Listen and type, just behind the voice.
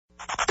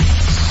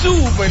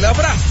sube la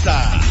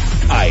brasa.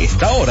 A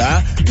esta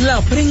hora,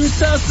 la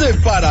prensa se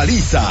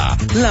paraliza.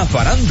 La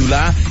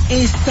farándula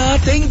está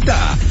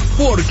atenta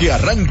porque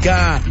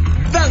arranca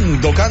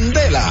Dando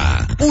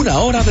Candela. Una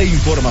hora de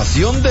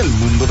información del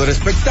mundo del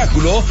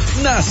espectáculo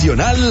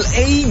nacional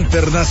e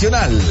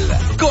internacional.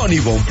 Con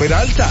Ivonne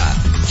Peralta,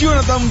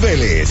 Jonathan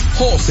Vélez,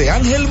 José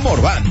Ángel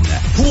Morván,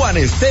 Juan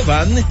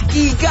Esteban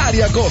y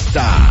Gary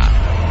Acosta.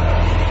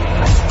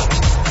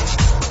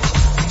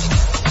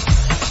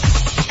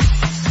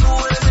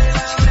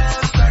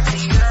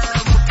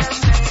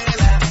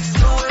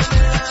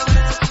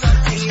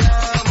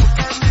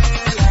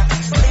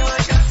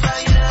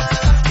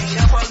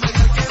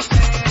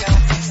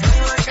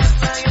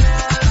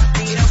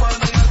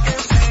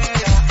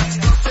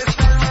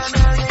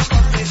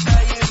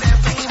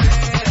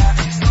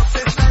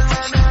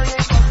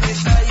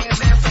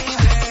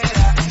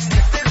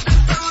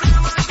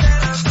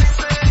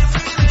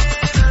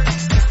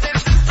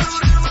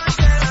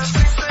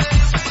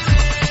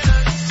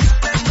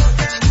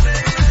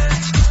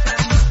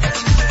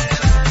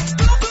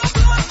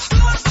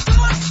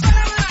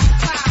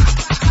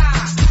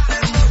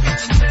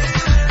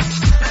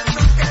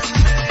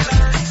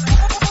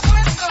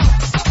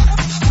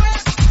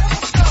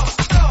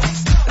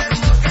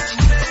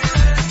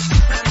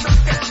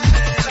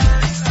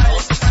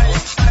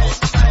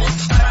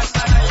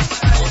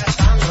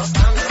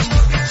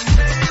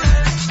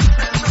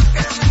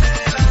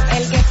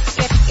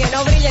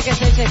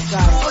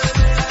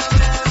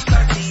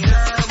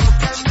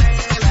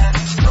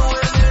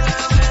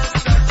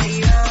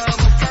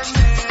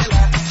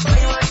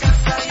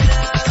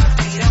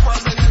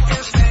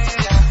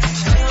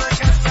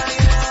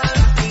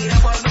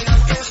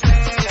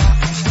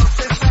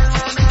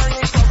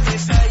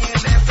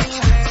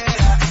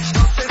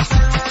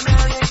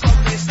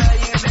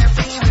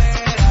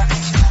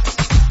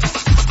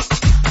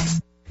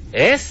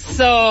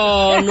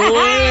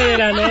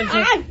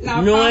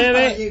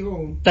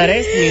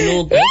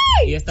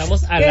 Y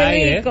estamos al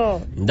aire,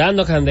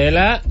 dando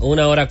candela,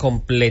 una hora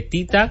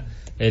completita,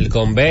 el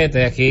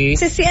convete aquí,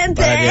 se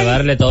siente para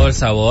llevarle todo el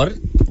sabor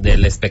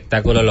del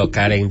espectáculo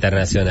local e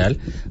internacional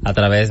a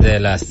través de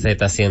la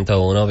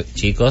Z101.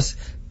 Chicos,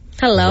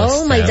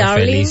 hello, my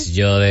darling. Feliz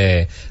yo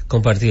de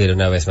compartir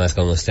una vez más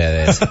con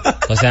ustedes.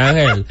 José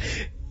Ángel,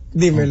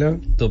 dímelo.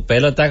 Tu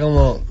pelo está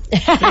como...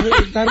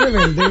 Está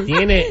rebelde.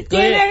 Tiene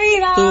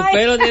vida. Tu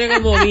pelo tiene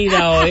como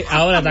vida hoy.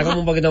 Ahora está como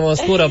un poquito más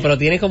oscuro, pero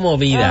tiene como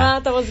vida.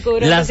 Está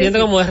oscuro. La siento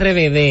como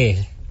RBD.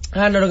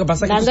 No, lo que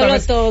pasa es que dándolo tú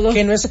sabes todo.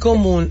 que no es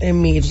común en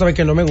mí, tú sabes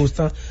que no me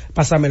gusta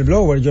pasarme el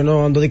blower, yo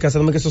no ando de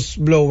casándome que esos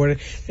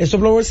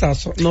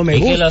blowersazos no me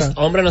gustan. Y que los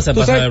hombres no se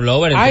pasan el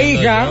blower, ay,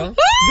 hija,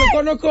 yo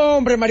conozco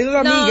hombres, marido de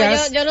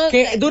amigas, yo no,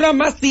 que duran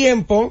más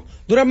tiempo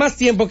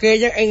que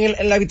ella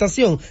en la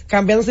habitación,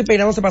 cambiándose y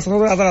peinándose,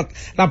 pasando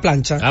la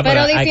plancha.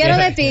 Pero difiero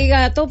de ti,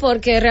 gato,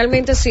 porque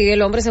realmente sí,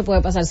 el hombre se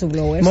puede pasar su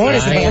blower. More,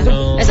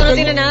 eso no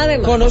tiene nada de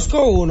malo.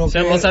 Conozco uno.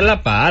 Se mozar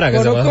la para.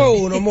 Conozco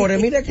uno, more,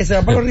 mira que se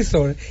va para los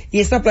resorts y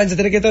esta plancha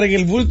tiene que estar en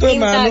el bulto de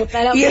mano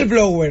y el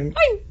blower.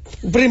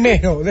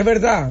 Primero, de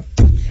verdad.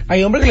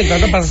 Hay hombres que le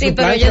encantan pasar su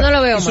plancha. Sí, pero yo no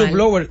lo veo y mal. su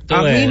blower.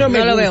 A mí no me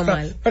gusta. Lo veo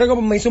mal. Pero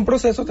como me hizo un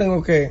proceso,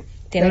 tengo que...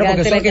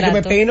 Porque eso es que yo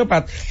me peino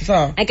para... O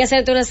sea, hay que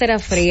hacerte una cera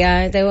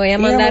fría. Te voy a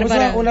mandar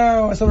para...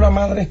 Esa es una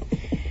madre.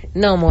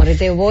 No, more,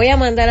 te voy a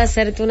mandar a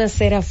hacerte una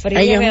cera fría,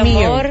 ay, mi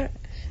amor.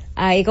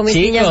 Ahí con mis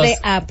piñas de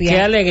apia.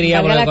 Qué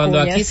alegría, porque cuando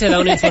aquí se da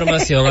una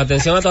información,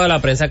 atención a toda la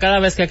prensa, cada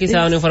vez que aquí se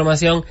da una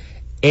información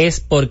es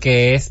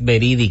porque es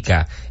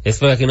verídica, es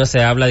porque aquí no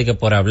se habla de que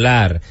por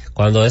hablar.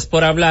 Cuando es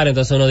por hablar,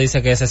 entonces uno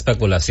dice que es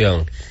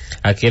especulación.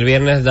 Aquí el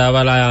viernes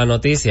daba la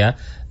noticia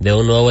de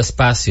un nuevo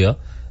espacio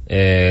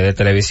de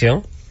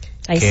televisión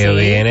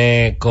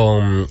viene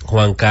con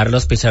Juan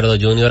Carlos Pichardo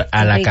Jr.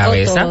 a la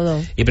cabeza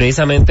todo. Y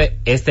precisamente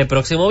este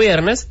próximo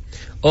viernes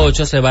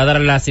 8 se va a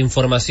dar las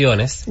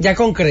informaciones ya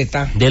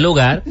concreta del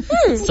lugar.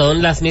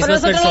 Son las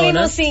mismas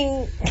personas,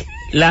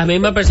 las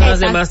mismas personas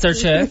de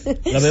MasterChef,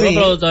 los mismos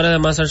productores de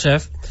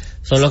MasterChef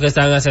son los que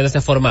están haciendo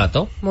este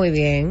formato. Muy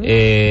bien.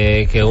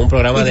 Que un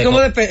programa de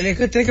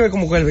tiene que ver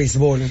como con el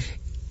béisbol.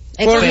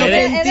 Es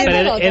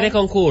de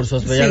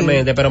concursos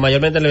realmente, pero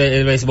mayormente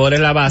el béisbol es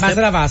la base. Va a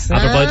ser la base. A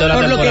propósito de la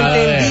temporada.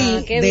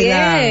 Lo que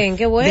entendí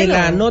qué bueno. De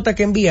la nota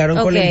que enviaron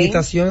con la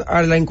invitación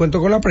al encuentro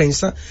con la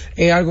prensa,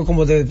 es algo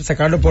como de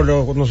sacarlo por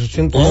los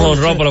 411. Un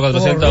honrón por los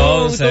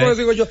 411. Todo lo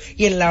digo yo.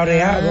 Y el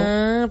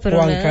laureado,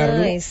 Juan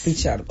Carlos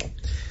Pichardo.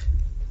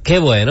 Qué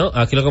bueno,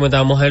 aquí lo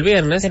comentábamos el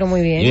viernes. Pero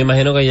muy bien. Y me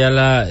imagino que ya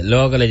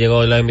luego que le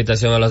llegó la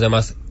invitación a los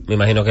demás, me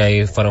imagino que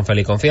ahí fueron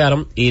feliz y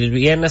confiaron. Y el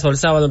viernes o el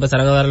sábado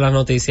empezarán a dar las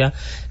noticias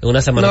en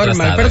una semana normal,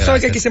 atrasada. pero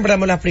sabes que aquí siempre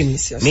damos las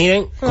primicias.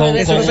 Miren, con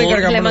una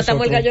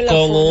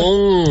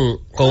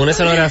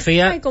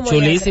escenografía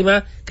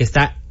chulísima que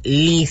está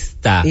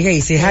lista.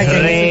 Y se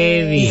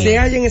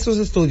hallan en esos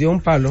estudios,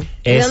 un palo.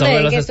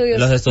 Son los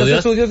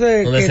estudios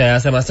donde se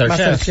hace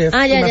MasterChef.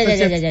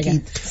 Ya.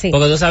 Sí.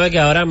 Porque tú sabes que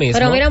ahora mismo.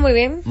 Pero mira, muy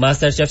bien.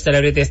 MasterChef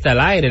Celebrity está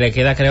al aire, le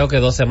queda creo que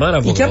 2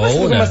 semanas. ¿Y qué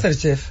pasó con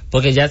MasterChef?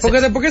 Porque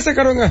después que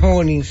sacaron a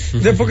Honey,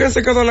 después que han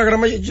sacado la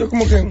grama, yo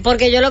como que.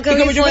 Porque yo lo que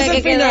vi fue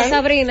que quedó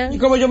Sabrina. Y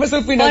como yo me sé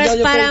el final.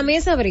 Pues para mí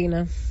es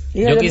Sabrina.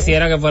 Yo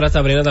quisiera que fuera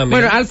Sabrina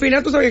también. Bueno, al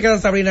final tú sabes que quedan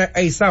Sabrina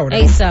e Isaura.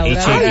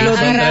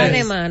 Agarradas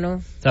de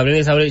mano. Sabrina,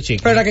 Isaura y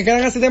Chiqui. Pero la que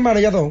quedan así de mano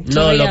ya dos.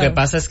 No, lo que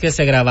pasa es que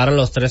se grabaron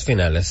los 3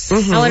 finales.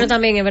 Bueno,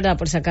 también es verdad,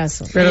 por si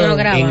acaso. Pero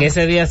en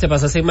ese día se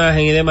pasó esa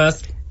imagen y demás.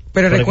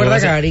 Pero recuerda,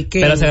 Gary,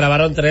 que... Pero se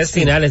grabaron 3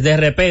 finales. De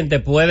repente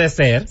puede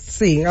ser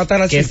hasta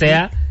la que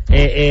sea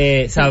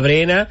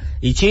Sabrina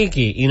y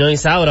Chiqui, y no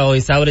Isaura, o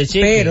Isaura y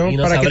Chiqui. Pero, y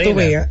no para Sabrina. que tú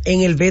veas,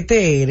 en el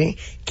BTR,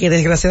 que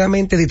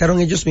desgraciadamente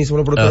editaron ellos mismos,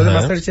 los productores de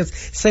MasterChef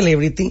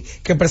Celebrity,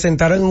 que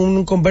presentaron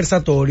un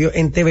conversatorio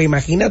en TV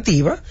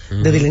Imaginativa,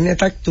 de Dilenia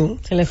Tactú.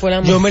 Se le fue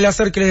la mano. Yo me le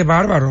acerqué de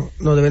bárbaro,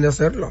 no deben de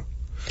hacerlo.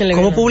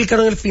 ¿Cómo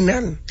publicaron el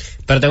final?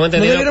 Pero tengo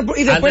entendido,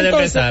 y después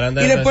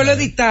lo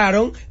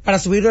editaron para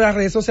subirlo a las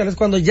redes sociales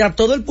cuando ya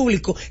todo el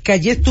público que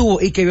allí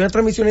estuvo y que vio las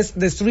transmisiones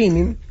de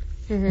streaming,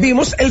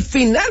 vimos el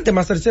final de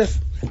MasterChef.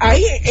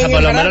 Ahí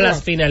por lo menos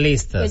las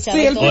finalistas.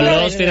 O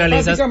los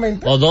finalistas.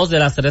 O 2 de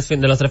los 3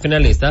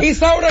 finalistas.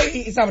 Isaura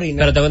y Sabrina.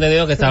 Pero tengo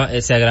entendido que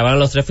se grabaron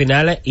los 3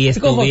 finales y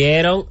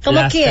estuvieron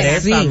las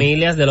 3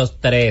 familias de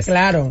los 3.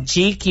 Claro.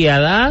 Chiqui,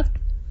 Haddad.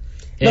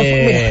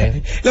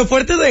 Lo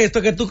fuerte de esto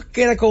es que tú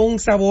quedas con un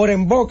sabor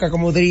en boca,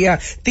 como diría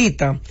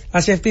Tita,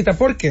 a Chef Tita.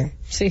 ¿Por qué?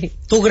 Sí.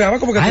 Tú grabas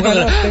como que tú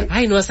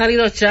ganaste. No ha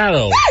salido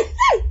Shadow.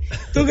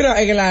 Tú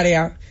grabas en el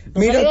área.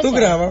 Mira, tú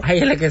grabas.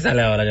 Es la que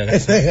sale ahora.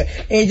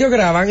 Ellos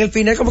graban el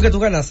final como que tú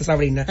ganaste,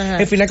 Sabrina.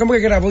 Ajá. El final como que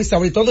grabó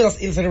Isaura y todo,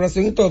 y la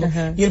celebración y todo.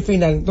 Ajá. Y el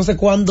final. Entonces,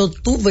 cuando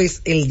tú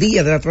ves el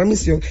día de la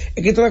transmisión,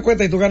 es que tú das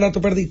cuenta y tú ganas, tú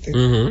perdiste.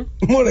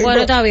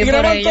 Bueno, está bien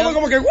por ello. Todo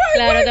como que,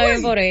 claro, está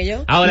bien por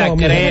ello. Ahora,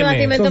 créeme. Un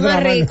batimiento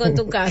más rico en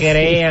tu casa.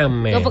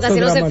 Créanme. No, porque así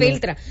no se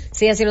filtra.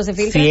 Sí, así no se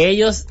filtra.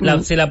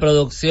 Si la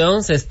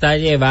producción se está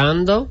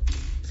llevando...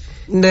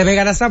 Debe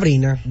ganar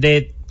Sabrina.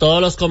 De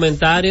todos los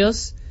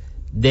comentarios...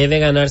 Debe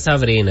ganar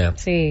Sabrina.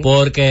 Sí.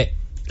 Porque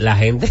la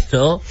gente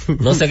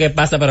no sé qué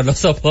pasa, pero no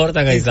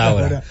soportan a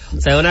Isaura.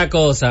 O sea, una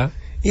cosa.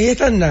 Y ella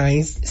está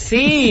nice.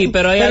 Sí,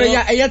 pero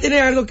ella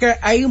tiene algo que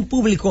hay un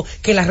público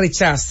que la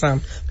rechaza.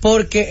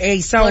 Porque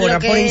Isaura,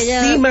 por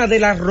encima de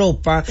la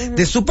ropa,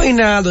 de su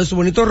peinado, de su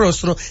bonito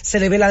rostro, se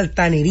le ve la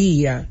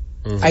altanería.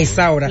 A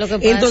Isaura.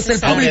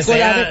 Entonces el público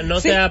no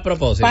sea a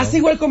propósito. Pasa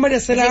igual con María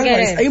Cela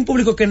Álvarez. Hay un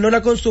público que no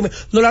la consume,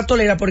 no la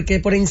tolera porque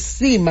por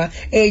encima,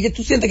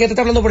 tú sientes que te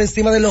está hablando por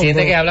encima del otro.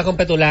 Siente que habla con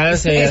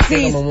petulancia y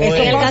así como muy...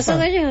 En el caso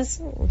de ellas.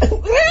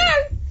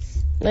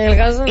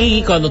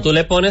 Y cuando tú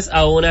le pones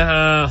a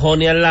una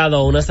Honey al lado,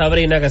 a una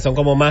Sabrina, que son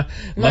como más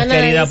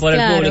queridas por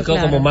el público,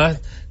 como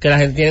más, que la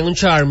gente tiene un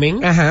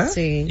charming. Ajá.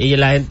 Sí. Y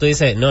la gente, tú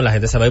dices, no, la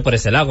gente se va a ir por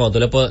ese lado.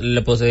 Cuando tú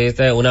le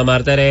pusiste una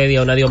Marta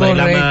Heredia, una Dioma y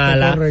la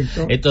Mala.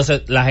 Correcto.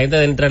 Entonces, la gente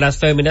de entre las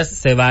féminas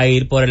se va a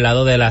ir por el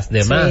lado de las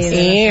demás.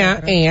 Sí,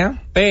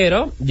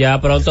 Pero, ya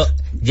pronto,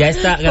 ya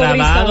está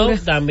grabado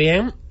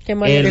también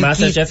el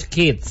MasterChef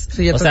Kids.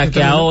 Sí, o sea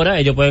que ahora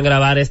ellos pueden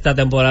grabar esta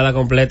temporada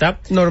completa.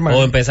 Normal.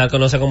 O empezar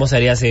con, no sé cómo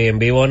sería, si en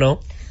vivo o no.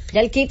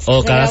 Ya el Kids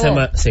o cada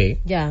semana, sí.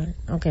 Ya,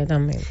 okay,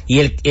 también. Y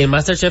el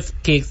MasterChef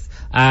Kids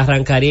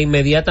arrancaría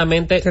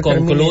inmediatamente,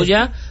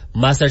 concluya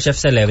MasterChef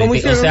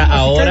Celebrity. O sea,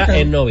 ahora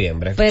en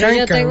noviembre. Pero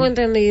yo tengo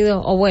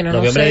entendido, o bueno,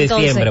 noviembre, no sé,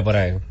 diciembre, entonces, por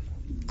ahí.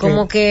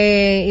 Como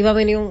que iba a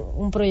venir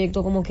un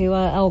proyecto como que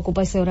iba a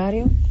ocupar ese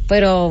horario,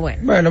 pero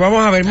bueno. Bueno,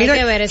 vamos a ver. Mira,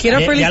 quiero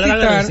felicitar. Ya lo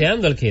están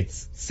anunciando el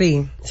Kids.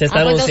 Sí. Se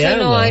está anunciando. Entonces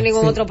no hay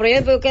ningún otro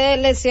proyecto, pero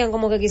ustedes le decían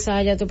como que quizás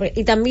haya otro proyecto.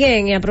 Y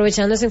también, y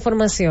aprovechando esa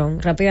información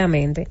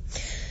rápidamente,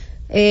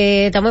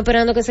 estamos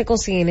esperando que se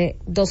cocine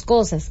 2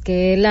 cosas,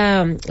 que es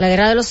la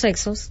guerra de los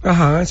sexos.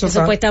 Ajá, eso está.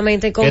 Que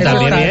Supuestamente con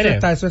también Honey. viene.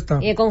 Eso está.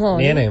 Y con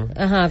Honey. Viene.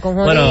 Ajá, con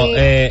Honey.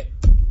 Bueno,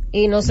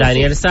 y no sé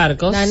Daniel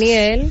Sarcos.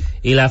 Daniel.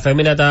 Y la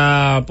fémina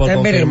está por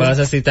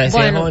confirmarse si está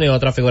Honey o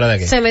otra figura de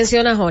aquí. Se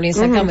menciona Honey,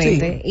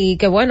 exactamente. Sí. Y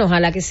que bueno,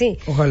 ojalá que sí.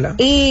 Ojalá.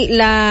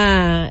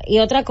 Y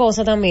otra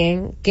cosa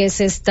también, que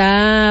se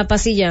está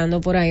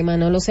pasillando por ahí,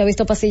 Manolo se ha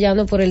visto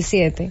pasillando por el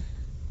 7.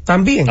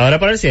 También. Ahora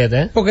por el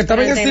 7. Porque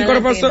estaba en el 5,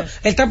 ahora pasó. Él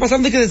está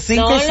pasando de que de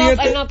 5 a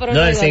 7.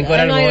 No, el 5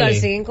 era el boli. El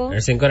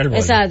 5 era el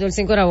boli. Exacto, el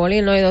 5 era boli,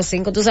 el no ha ido al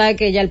 5. Tú sabes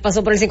que ya él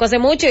pasó por el 5 hace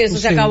mucho y eso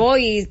se acabó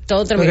y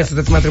todo terminó. Y se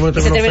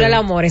terminó el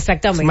amor,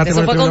 exactamente.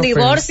 Eso fue con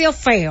divorcio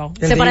feo.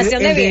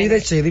 Separación de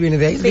bienes. Sí,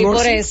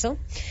 por eso.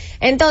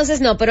 Entonces,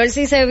 no, pero él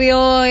sí se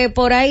vio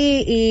por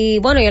ahí y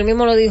bueno, y él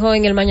mismo lo dijo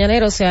en el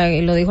Mañanero, o sea,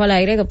 lo dijo al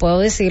aire, que puedo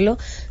decirlo,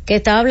 que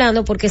estaba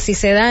hablando porque si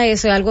se da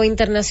eso es algo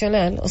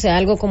internacional, o sea,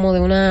 algo como de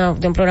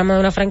un programa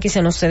de una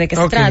franquicia, no sé de qué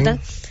se trata.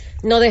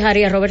 No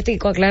dejaría a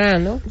Robertico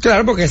aclarando.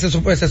 Claro, porque ese es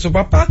su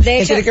papá. De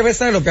hecho, tiene que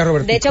besar lo que a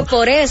Robertico. De hecho,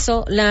 por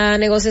eso la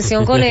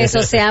negociación con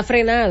eso se ha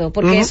frenado,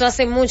 porque eso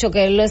hace mucho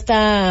que él lo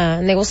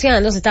está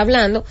negociando, se está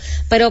hablando,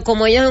 pero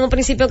como ellos en un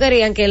principio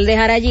querían que él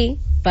dejara allí,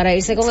 para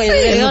irse con ellos.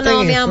 Yo digo,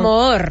 no, mi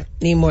amor.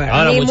 Ni muerto.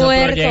 Ahora, ni muchos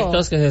muerto.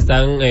 proyectos que se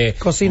están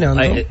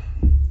cocinando.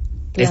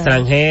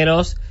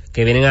 Extranjeros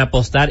que vienen a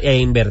apostar e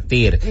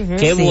invertir.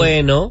 Qué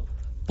bueno,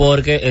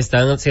 porque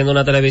están haciendo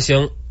una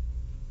televisión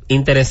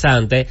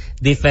interesante,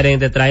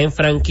 diferente, traen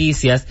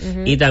franquicias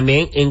y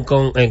también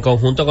en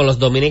conjunto con los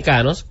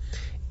dominicanos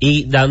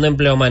y dando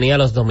empleomanía a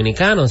los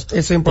dominicanos. Eso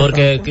es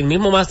importante. Porque el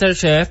mismo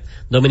MasterChef,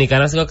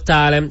 Dominicanas Got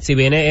Talent, si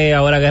viene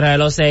ahora Guerra de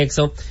los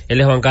Sexos, el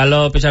de Juan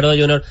Carlos Pichardo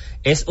Jr.,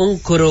 es un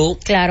crew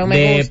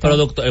de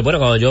productores. Bueno,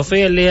 cuando yo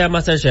fui el día de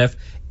MasterChef,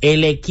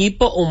 el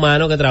equipo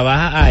humano que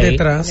trabaja ahí,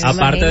 detrás,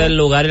 aparte del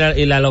lugar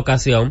y la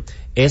locación,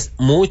 es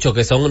mucho,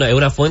 que son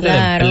una fuente de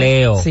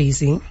empleo. Sí,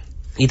 sí.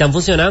 Y están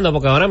funcionando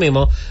porque ahora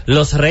mismo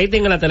los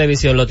ratings en la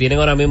televisión lo tienen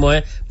ahora mismo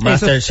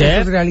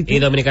MasterChef y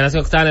Dominicanas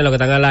Got Talent, lo que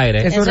están al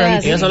aire.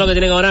 Ellos son los que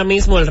tienen ahora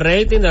mismo el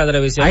rating de la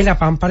televisión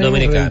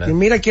dominicana.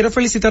 Mira, quiero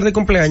felicitar de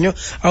cumpleaños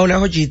a una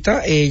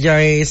joyita.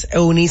 Ella es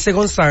Eunice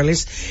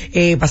González.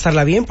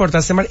 Pasarla bien,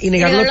 portarse mal y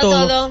negarlo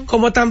todo.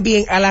 Como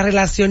también a la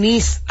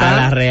relacionista.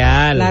 A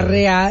la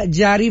real.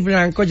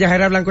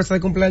 Yajaira Blanco está de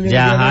cumpleaños.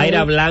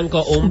 Yajaira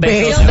Blanco, un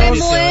beso. Yo me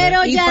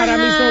muero, y para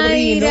mi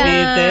sobrino.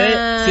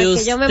 Si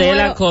usted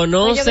la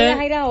conoce. Yo vi a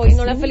Yajaira hoy,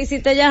 no la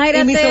felicité,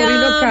 Yajaira. Y mi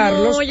sobrino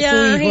Carlos, su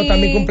hijo,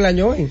 también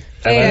cumpleaños hoy.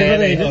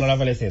 No la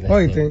felicité.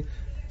 Oíste.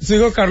 Su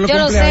hijo Carlos yo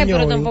cumpleaños. Yo lo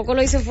sé, pero tampoco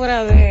lo hice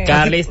fuera de...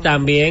 Carlis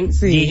también,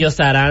 sí. Gillo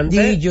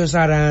Sarante.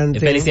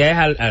 Felicidades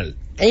al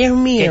ella es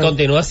mía. Que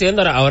continúa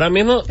siendo, ahora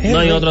mismo no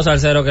hay otro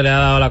salsero que le ha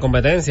dado la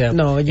competencia.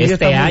 No, Gillo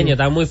este año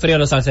están muy fríos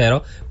los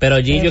salseros, pero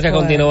Gillo que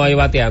continúa ahí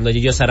bateando.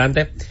 Gillo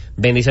Sarante,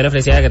 bendiciones,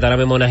 felicidades, que está ahora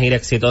mismo una gira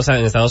exitosa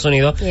en Estados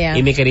Unidos.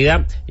 Y mi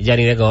querida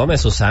Yanide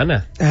Gómez,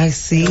 Susana. Ay,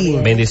 sí.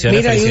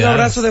 Bendiciones, mira, felicidades. Y un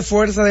abrazo de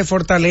fuerza, de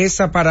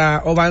fortaleza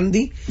para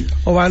Obandi.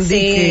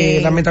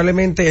 Que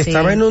lamentablemente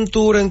estaba en un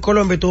tour en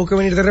Colombia y tuvo que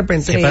venir de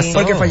repente.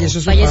 Porque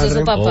falleció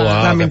su papá. Wow,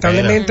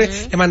 lamentablemente,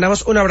 le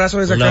mandamos un abrazo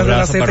desde acá de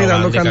la Z y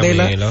dando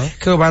candela,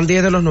 que Obandi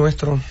es de los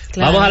nuestros.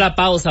 Claro. Vamos a la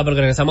pausa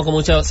porque regresamos con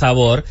mucho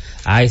sabor.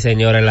 Ay,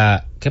 señores,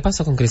 ¿qué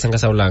pasó con Cristian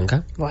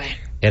Casablanca? Bueno.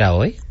 ¿Era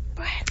hoy?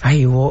 Bueno.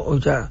 Ay,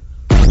 ya.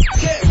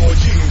 ¡Qué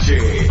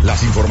bochinche!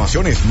 Las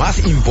informaciones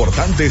más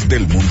importantes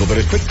del mundo del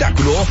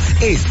espectáculo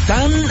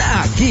están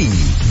aquí.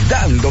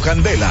 Dando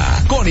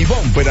Candela con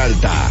Ivonne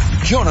Peralta,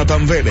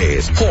 Jonathan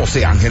Vélez,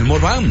 José Ángel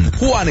Morván,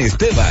 Juan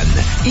Esteban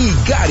y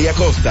Gary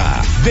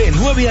Acosta. De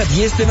 9 a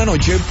 10 de la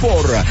noche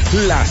por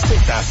la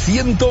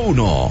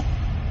Z101.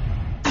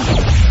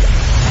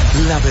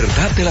 La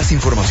verdad de las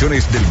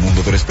informaciones del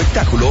mundo del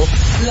espectáculo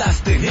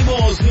las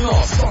tenemos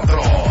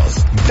nosotros.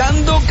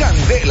 Dando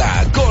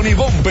Candela con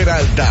Ivonne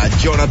Peralta,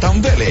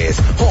 Jonathan Vélez,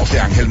 José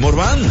Ángel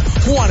Morván,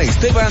 Juan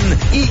Esteban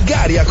y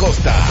Gary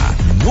Acosta.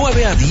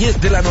 9 a 10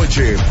 de la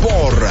noche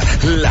por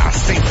la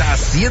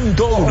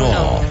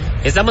Z101.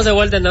 Estamos de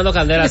vuelta en Dando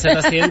Candela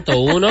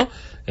Z101.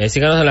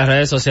 Síganos en las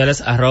redes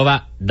sociales,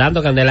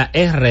 @Dando Candela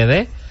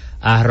RD,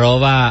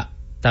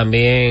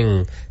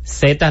 también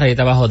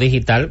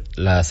Z_digital,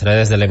 las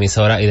redes de la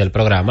emisora y del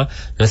programa,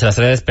 nuestras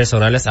redes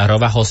personales,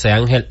 @José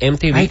Ángel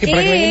MTV, Ay, que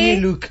para que vean mi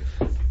look.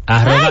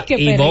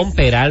 @Ivonne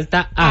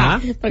Peralta A,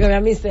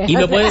 y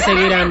me pueden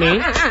seguir a mí,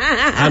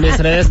 a mis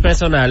redes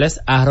personales,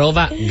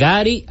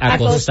 @Gary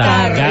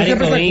Acostar, Gary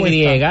con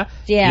Y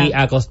y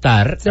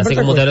Acostar, así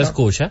como usted lo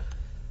escucha.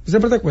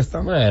 Siempre te cuesta.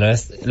 Bueno,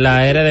 es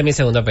la R de mi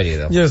segundo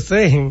apellido. Yo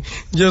sé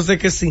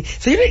que sí.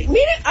 Señores,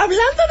 miren,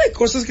 hablando de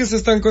cosas que se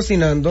están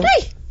cocinando.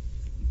 ¡Ay!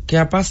 ¿Qué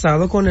ha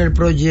pasado con el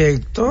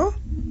proyecto?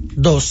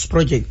 2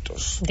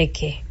 proyectos. ¿De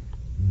qué?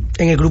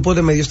 En el grupo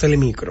de medios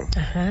Telemicro.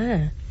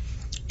 Ajá.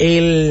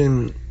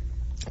 El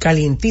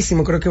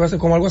calientísimo, creo que va a ser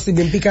como algo así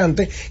bien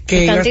picante.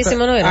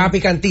 Picantísimo no era.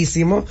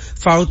 Picantísimo.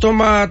 Fausto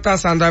Mata,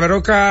 Sandra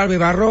Verocal,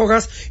 Viva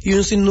Rojas y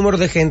un sinnúmero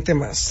de gente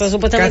más. Pero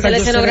supuestamente la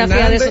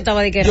escenografía de eso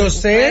estaba de que yo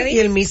sé, y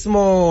el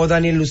mismo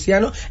Daniel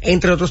Luciano,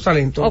 entre otros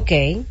talentos. Ok.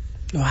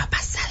 No ha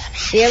pasado nada.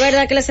 ¿Y es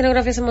verdad que la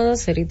escenografía se mandó a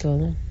hacer y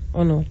todo?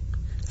 ¿O no?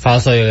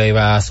 Fausto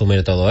iba a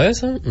asumir todo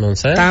eso, no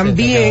sé.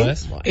 También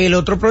el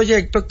otro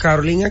proyecto,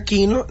 Carolina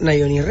Aquino,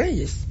 Nayoni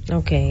Reyes.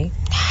 Ok.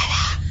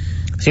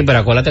 Sí, pero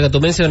acuérdate que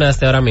tú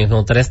mencionaste ahora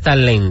mismo 3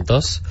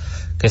 talentos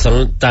que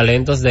son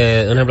talentos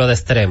de, un ejemplo, de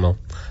extremo.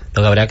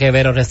 Lo que habría que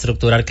ver o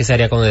reestructurar qué se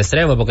haría con el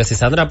extremo, porque si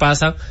Sandra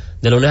pasa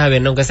de lunes a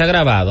viernes, aunque sea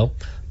grabado,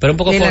 pero un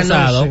poco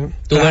forzado,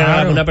 tú ves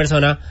a una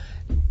persona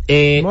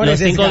los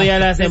 5 días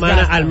de la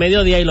semana al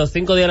mediodía y los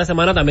 5 días de la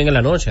semana también en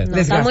la noche. No,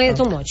 está muy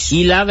too much.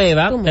 Y la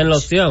beba en la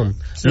opción.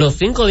 Sí. Los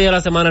 5 días de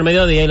la semana al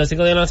mediodía y los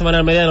 5 días de la semana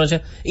al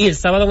medianoche y el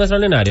sábado en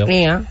extraordinario.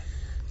 Mía.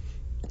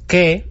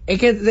 ¿Qué? Es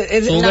que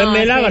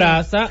súbeme la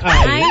brasa.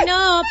 Ay,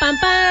 no, pam.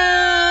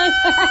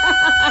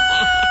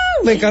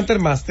 Me encanta el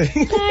máster.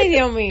 Ay,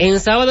 Dios mío. En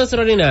sábado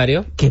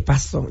extraordinario. ¿Qué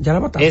pasó? ¿Ya la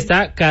votaron?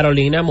 Está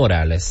Carolina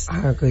Morales.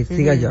 Ok,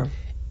 siga ya.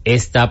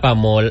 Está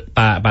Paloma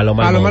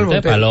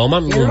Almonte. Paloma,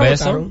 un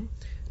beso. Votaron?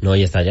 No,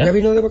 ella está allá. ¿Ya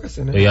vino de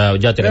vacaciones?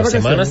 Ya tiene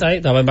semanas ahí,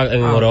 estaba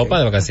en Europa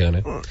de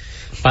vacaciones.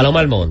 Paloma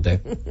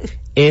Almonte.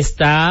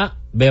 Está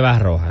Beba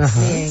Rojas.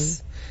 Ajá.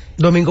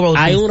 Domingo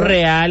Bautista. Hay un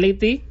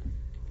reality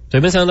Estoy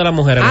mencionando a las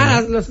mujeres.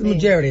 Las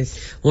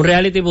mujeres. Un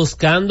reality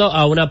buscando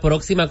a una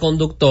próxima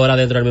conductora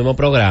dentro del mismo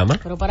programa.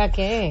 ¿Pero para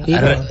qué?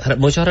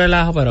 Mucho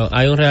relajo, pero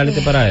hay un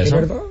reality para eso.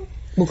 ¿Es verdad?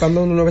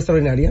 Buscando una nueva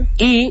extraordinaria.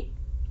 Y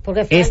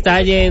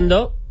está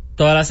yendo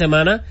toda la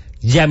semana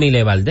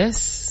Yamile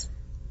Valdés.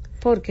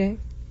 ¿Por qué?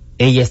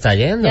 Ella está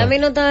yendo.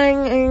 Yamile no está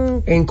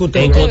en QTV.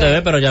 En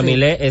QTV, pero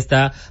Yamile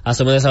está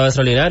asumiendo ese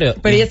extraordinario.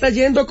 Pero ella está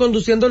yendo,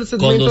 conduciendo el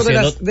segmento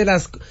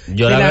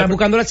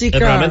buscando a la chica.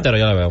 El programa entero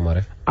yo la veo,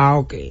 Mare.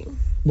 Ok.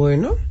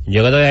 Bueno.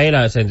 Yo que estoy ahí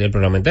la sentí el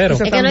programa entero.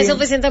 Es que no hay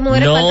suficientes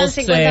mujeres, faltan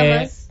 50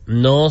 más.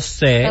 No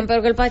sé. Tan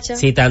peor que el Pacha.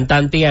 Si están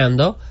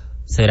tanteando,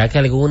 ¿será que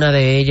alguna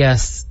de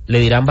ellas le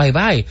dirán bye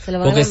bye?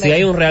 Porque si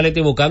hay un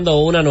reality buscando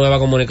una nueva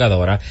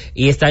comunicadora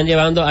y están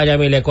llevando a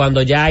Yamile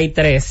cuando ya hay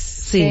 3.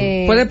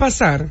 Sí. Puede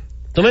pasar.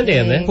 ¿Tú me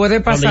entiendes?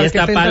 Puede pasar. Cuando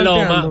ya está Paloma,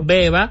 tanteando.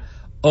 Beba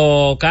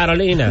o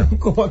Carolina.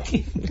 Como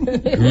aquí.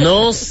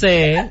 No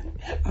sé.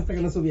 Hasta que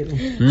no subieron.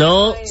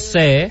 No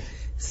sé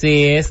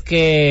si es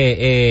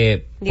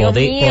que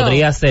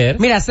podría ser.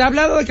 Mira, se ha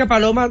hablado de que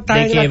Paloma está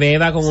de que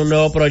Beba con un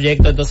nuevo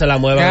proyecto, entonces la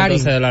muevan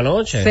entonces de la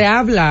noche. Se ha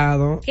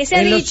hablado. ¿Qué se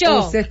ha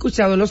dicho? Se ha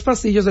escuchado en los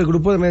pasillos del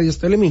grupo de medios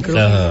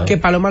Telemicro que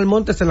Paloma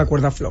Almonte está en la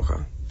cuerda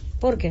floja.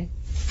 ¿Por qué?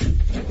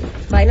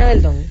 Vaina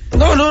del don.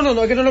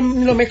 No, es que no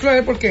lo mezclo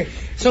porque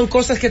son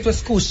cosas que tú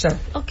escuchas.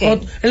 Okay.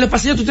 En los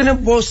pasillos tú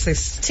tienes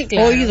voces, sí,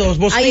 claro. Oídos,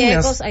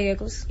 bocinas. Hay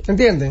ecos.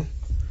 ¿Entiendes?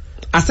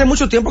 Hace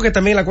mucho tiempo que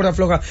también en la cuerda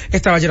floja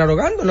estaba Gerardo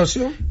Gando, ¿no?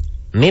 ¿Sí?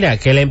 Mira,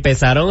 que le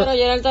empezaron... Pero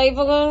Gerardo está ahí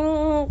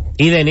porque...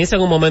 Y Denise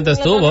en un momento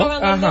estuvo.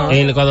 Ajá.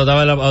 Cuando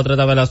estaba la otra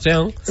estaba en la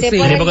opción. Sí.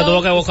 Porque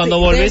tuvo que cuando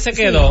volvió y se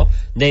quedó.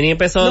 Denise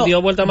empezó,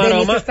 dio vuelta a maroma.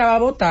 Denise estaba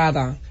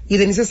botada. Y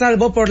Denise se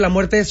salvó por la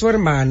muerte de su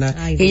hermana.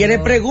 Ay, y ella le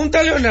pregunta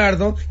a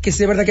Leonardo que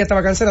si es verdad que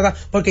estaba cancelada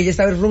porque ella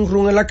estaba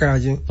run en la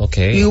calle.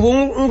 Okay. Y hubo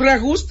un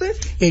reajuste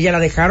y ella la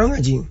dejaron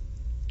allí.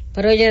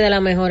 Pero ella es de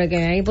las mejores que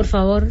hay, por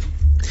favor.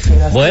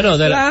 Bueno,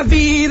 de la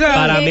vida.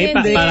 Para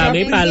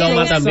mí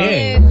Paloma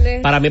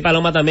también. Para mí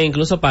Paloma también.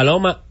 Incluso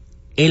Paloma,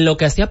 en lo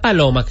que hacía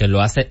Paloma, que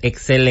lo hace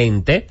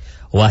excelente,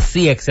 o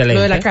así excelente.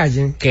 Lo de la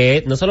calle.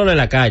 Que no solo lo de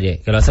la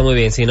calle, que lo hace muy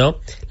bien, sino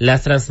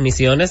las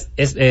transmisiones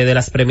de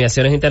las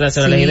premiaciones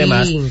internacionales y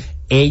demás.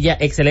 Ella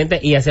excelente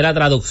y hace la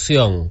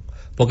traducción.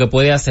 Porque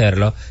puede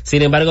hacerlo.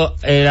 Sin embargo,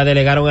 la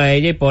delegaron a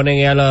ella y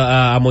ponen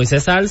a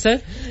Moisés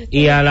Salce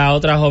y a la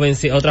otra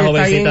jovencita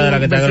de la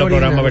que está en los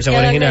programas versión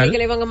original. Que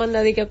le iban a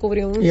mandar y que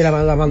cubrió un... Y la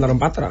mandaron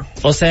para atrás.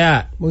 O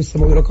sea,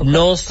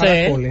 no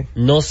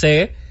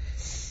sé,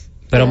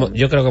 pero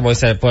yo creo que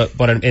Moisés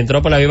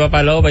entró por la viva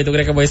paloma y tú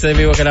crees que Moisés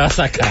vivo que la va a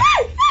sacar.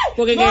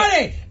 Porque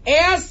es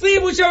así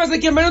muchas veces,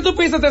 quien menos tú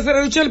piensas te hace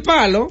lucha el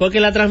palo. Porque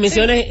las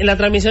transmisiones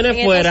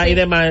fuera y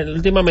demás,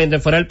 últimamente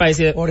fuera del país,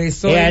 por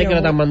eso es a él que lo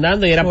están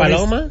mandando y era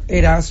Paloma.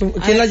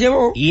 ¿Quién la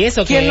llevó? Y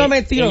eso ¿Quién lo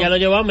metió? Ella lo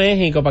llevó a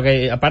México para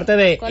que, aparte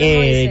de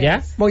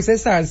ella.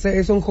 Moisés Salce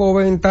es un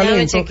joven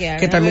talento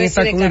que también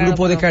está con el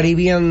grupo de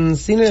Caribbean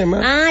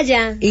Cinema. Ah,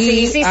 ya.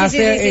 Y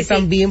hace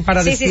también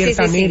para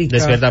Despierta América.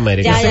 Despierta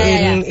América.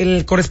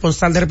 El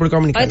corresponsal de República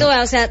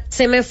Dominicana. O sea,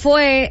 se me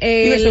fue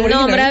el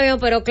nombre,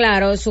 pero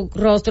claro, su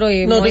rostro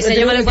y Moisés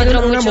yo me lo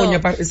encuentro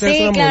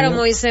mucho. Claro,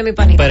 Moisés mi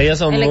panita. Pero ellos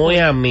son muy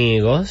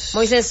amigos.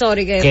 Moisés,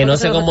 sorry, que no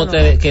sé cómo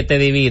te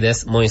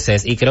divides,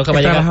 Moisés, y creo que va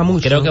a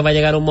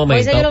llegar un momento.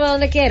 Moisés yo lo veo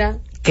donde quiera.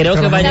 Creo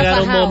que va a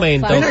llegar un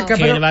momento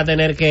que él va a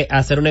tener que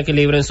hacer un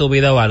equilibrio en su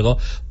vida o algo,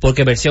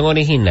 porque versión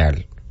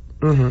original.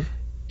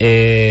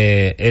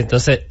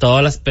 Entonces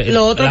todas las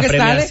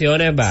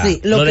premiaciones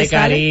lo de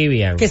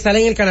Caribbean que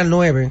sale en el canal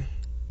 9.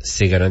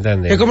 Sí, que no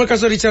entendí. Es como el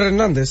caso de Richard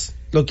Hernández.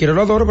 Lo quiero,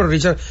 lo adoro, pero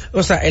Richard,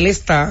 o sea, él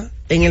está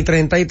en el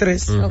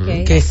 33,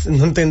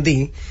 no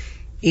entendí.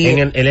 Y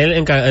en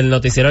el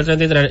noticiero del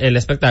 33, el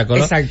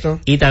espectáculo. Exacto.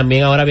 Y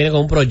también ahora viene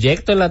con un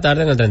proyecto en la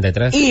tarde en el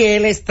 33. Y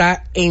él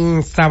está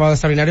en Sábado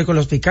Extraordinario con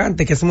los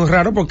Picantes, que es muy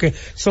raro porque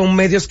son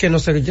medios que no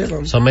se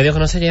llevan. Son medios que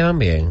no se llevan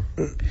bien.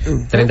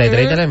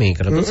 33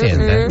 Telemicro, ¿tú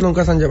sientes?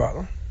 Nunca se han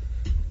llevado.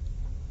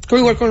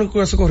 Igual con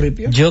el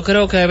Socorripio. Yo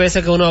creo que a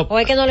veces que uno o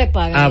es que no le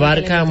pagan,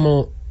 abarca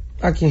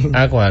 ¿A quién?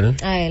 ¿A cuál?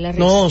 A él, a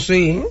Richard. No,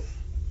 sí.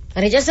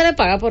 A Richard se le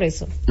paga por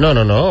eso. No.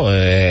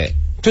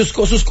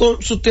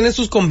 Tienen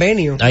sus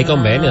convenios. Hay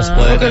convenios.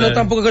 Porque no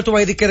tampoco que tú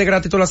vas a ir de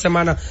gratis toda la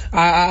semana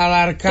a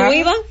la arcada. ¿Tú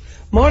ibas?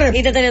 More.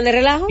 ¿Y te tenían de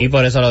relajo? Y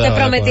por eso te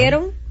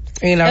prometieron.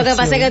 Lo que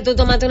pasa es que tú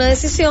tomaste una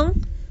decisión.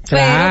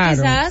 Claro.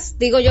 Pero quizás,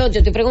 digo yo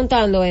estoy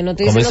preguntando, no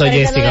estoy diciendo como hizo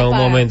Jessica en un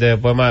momento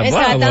después más.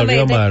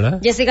 Exactamente. Volvió mal,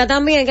 Jessica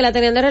también, que la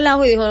tenían de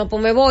relajo y dijo, no,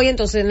 pues me voy,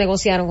 entonces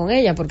negociaron con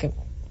ella, porque...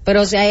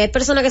 Pero si hay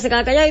personas que se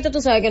quedan calladitas,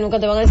 tú sabes que nunca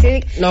te van a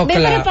decir, ven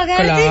para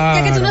pagarte,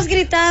 ya que tú no has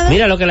gritado.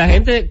 Mira, lo que la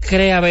gente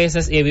cree a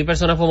veces, y vi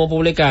personas como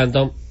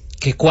publicando,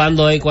 que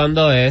cuando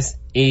es,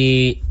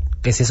 y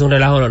que si es un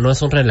relajo o no es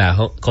un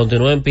relajo,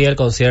 continúa en pie el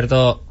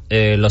concierto,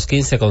 los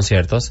 15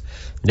 conciertos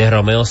de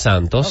Romeo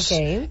Santos,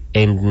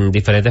 en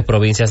diferentes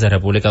provincias de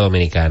República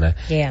Dominicana.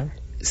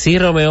 Sí,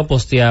 Romeo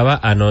posteaba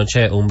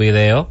anoche un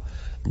video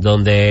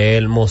donde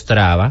él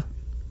mostraba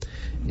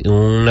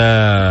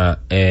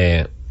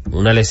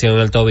una lesión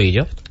en el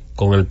tobillo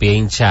con el pie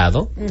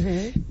hinchado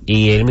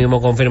y él mismo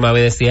confirmaba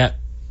y decía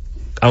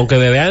aunque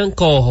me vean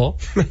cojo,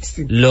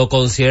 Sí. los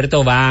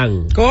conciertos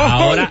van. Cojo.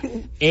 Ahora,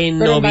 en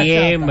Pero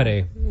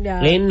noviembre. Ya.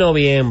 En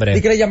noviembre.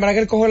 ¿Y que le llamarán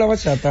el cojo de la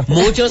bachata?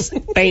 Muchos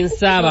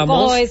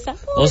pensábamos,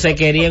 o se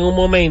quería en un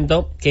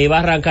momento, que iba a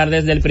arrancar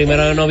desde el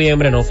 1 de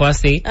noviembre, no fue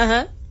así.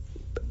 Ajá.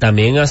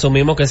 También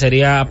asumimos que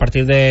sería a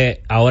partir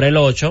de ahora el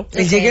 8.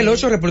 Él llega el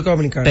 8 a República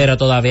Dominicana. Pero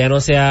todavía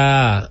no se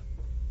ha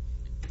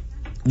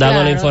dado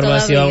Claro, la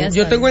información. todavía.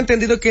 Yo tengo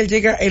entendido que él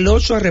llega el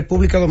 8 a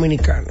República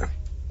Dominicana.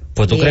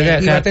 Pues tú Bien.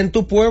 crees Y que va a estar en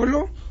tu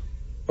pueblo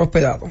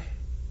hospedado.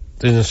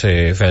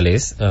 sí,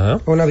 feliz, ajá.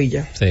 Una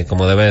villa. Sí,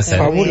 como debe de ser.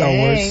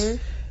 Fabulous.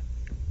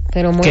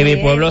 Pero muy Que mi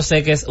bien. pueblo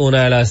sé que es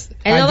una de las.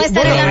 Él no va a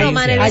estar en la Bueno,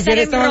 romana, él va a estar Ayer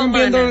en estaban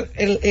viendo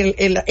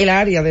romana. el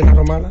área de la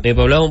romana. Mi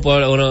pueblo es un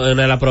pueblo,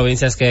 una de las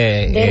provincias que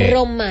De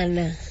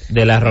romana.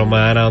 de la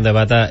romana, donde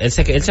va a estar, él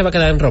se va a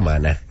quedar en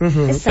romana.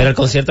 Ujú. Pero el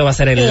concierto va a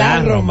ser en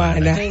la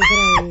romana. Qué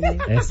increíble.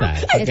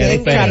 Exacto. Es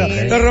qué Claro,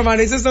 diferente. los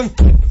romaneses son...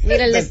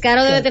 Mira, el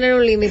descaro debe tener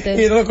un Y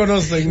límite. no lo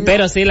conocen.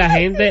 Pero sí, la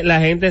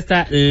gente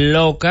está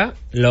loca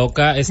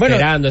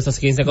esperando estos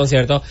 15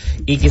 conciertos,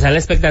 y quizás la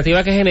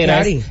expectativa que genera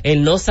Clary. es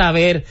el no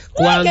saber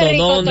cuándo, qué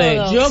rico dónde,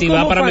 todo. Yo si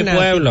va para mi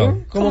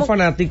pueblo. Como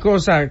fanático, o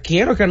sea,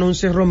 quiero que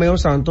anuncie Romeo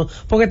Santos,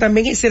 porque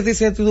también hay cierta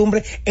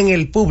incertidumbre en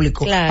el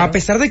público. Claro. A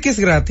pesar de que es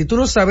gratis, tú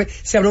no sabes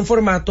si habrá un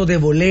formato de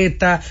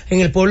boleta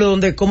en el pueblo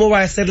donde, cómo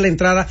va a ser la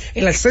entrada,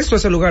 el acceso a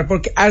ese lugar,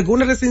 porque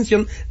alguna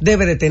restricción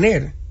debe de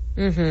tener.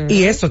 Ujú.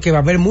 Y eso, que va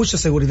a haber mucha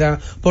seguridad,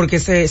 porque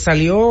se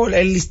salió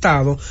el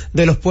listado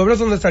de los pueblos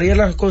donde estarían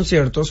los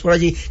conciertos por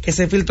allí, que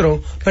se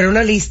filtró, pero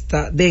una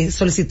lista de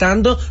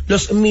solicitando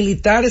los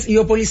militares y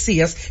o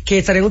policías que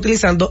estarían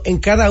utilizando en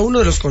cada uno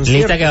de los conciertos.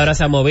 Lista que ahora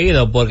se ha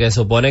movido, porque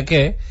supone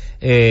que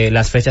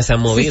las fechas se han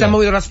movido. Sí, se han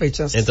movido las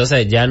fechas.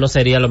 Entonces ya no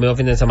sería lo mismo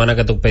fin de semana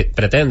que tú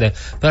pretendes.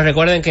 Pero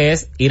recuerden que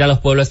es ir a los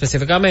pueblos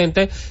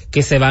específicamente,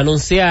 que se va a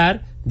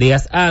anunciar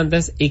días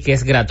antes y que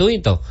es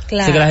gratuito.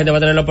 Claro. Así que la gente va a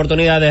tener la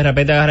oportunidad de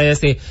repente agarrar y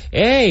decir,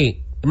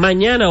 hey,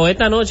 mañana o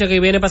esta noche que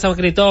viene para San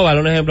Cristóbal,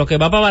 un ejemplo, que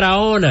va para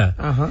Barahona,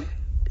 Ajá.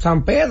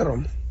 San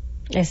Pedro.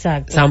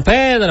 Exacto. San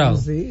Pedro.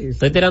 Sí.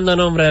 Estoy tirando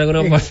nombres de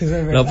algunos pueblos. Sí, es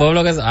verdad. Los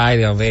pueblos que... Ay,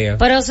 Dios mío.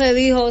 Pero se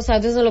dijo, o sea,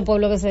 esos son los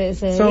pueblos que se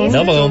Son- dicen.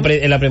 No,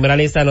 porque en la primera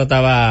lista no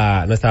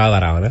estaba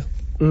Barahona.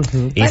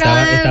 Ujú. Y Pero,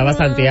 estaba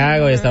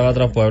Santiago y estaba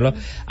otro pueblo.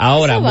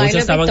 Ahora, Eso muchos baile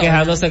estaban pitona.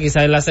 quejándose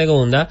quizás en la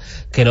segunda,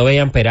 que no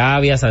veían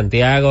Peravia,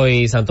 Santiago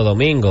y Santo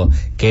Domingo.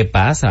 ¿Qué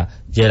pasa?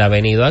 Ya él ha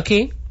venido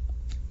aquí,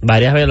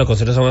 varias veces los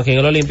conciertos son aquí en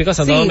el Olímpico,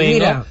 Santo Sí, Domingo,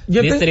 mira,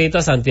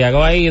 Distrito,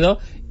 Santiago ha ido,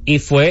 y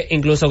fue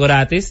incluso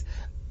gratis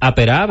a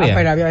Peravia.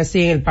 Peravia,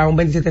 sí, en el PAN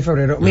 27 de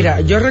febrero.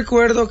 Mira, yo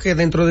recuerdo que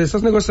dentro de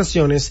esas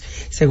negociaciones,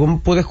 según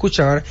pude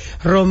escuchar,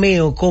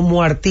 Romeo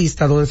como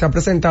artista, donde se ha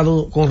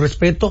presentado con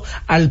respeto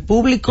al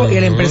público y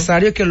al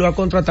empresario que lo ha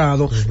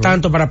contratado,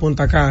 tanto para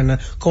Punta Cana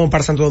como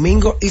para Santo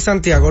Domingo y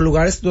Santiago,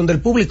 lugares donde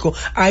el público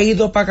ha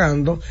ido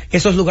pagando,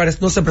 esos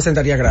lugares no se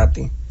presentaría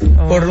gratis.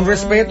 Por un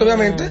respeto,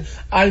 obviamente,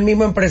 al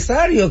mismo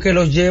empresario que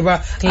los lleva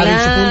a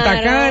Claro.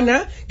 Punta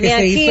Cana, que ¿Y se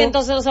aquí hizo...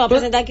 entonces no se va a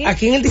presentar aquí?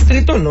 Aquí en el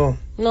distrito no.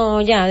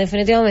 No, ya,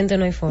 definitivamente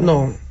no hay forma.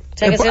 No. O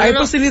sea, que si Hay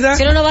uno, posibilidad...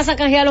 si uno no va a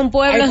canjear a un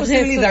pueblo, Hay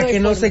posibilidad que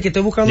no forma. sé, que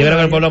estoy buscando... Yo creo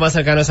que el pueblo más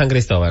cercano es San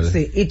Cristóbal.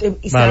 Sí, y Para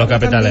se habla los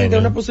también capitaleños. de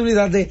una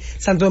posibilidad de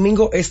Santo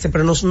Domingo Este,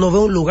 pero no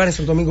veo un lugar en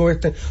Santo Domingo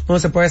Este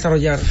donde se pueda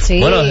desarrollar. Sí.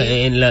 Bueno,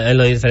 en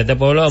los diferentes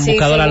pueblos han Sí,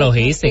 buscado sí, la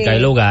logística, sí. hay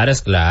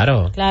lugares,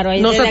 claro. Claro,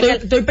 hay, No, o sea, desde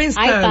estoy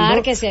pensando hay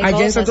parques, sí, hay allá en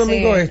cosas, Santo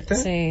Domingo sí. Este.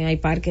 Sí, hay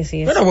parques,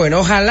 sí. Pero bueno,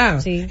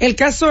 ojalá. Sí. El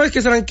caso es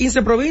que serán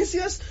 15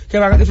 provincias que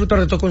van a disfrutar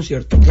de estos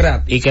conciertos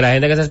gratis. Y que la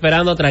gente que está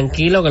esperando,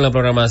 tranquilo, que en la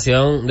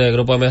programación del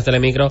Grupo de Medios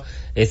Telemicro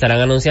estarán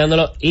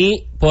anunciándolo,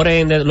 y por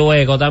ende,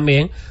 luego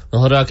también,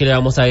 nosotros aquí le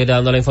vamos a ir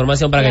dando la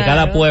información para que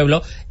Claro. cada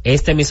pueblo,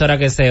 esta emisora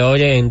que se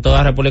oye en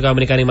toda República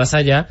Dominicana y más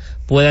allá,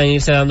 puedan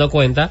irse dando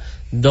cuenta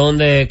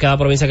donde cada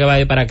provincia que va a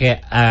ir, para que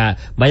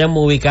vayan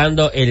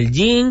ubicando el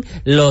jean,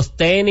 los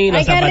tenis, ¡Ay,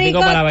 los qué zapaticos rico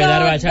para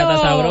bailar todo! bachata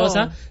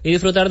sabrosa y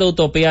disfrutar de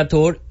Utopía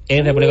Tour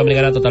en República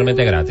Dominicana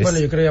totalmente gratis. Bueno,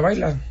 yo quiero ir a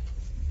bailar.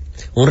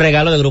 Un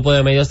regalo del Grupo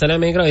de Medios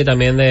Telemicro y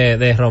también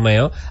de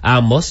Romeo,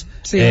 ambos.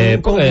 Sí,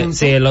 un porque conjunto.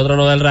 si el otro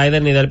no da el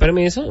rider ni del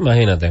permiso,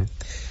 imagínate.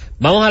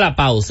 Vamos a la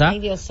pausa. Ay,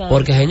 Dios santo.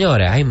 Porque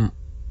señores,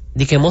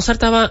 di que Mozart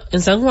estaba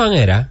en San Juan,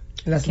 era,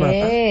 Las ¿Qué?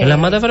 matas. en las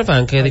matas de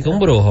Farfán, que di que un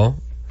brujo.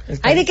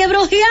 ¡Ay, de qué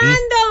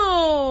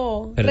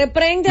brujeando! Pero-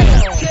 Repréndelo.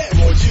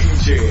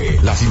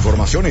 Las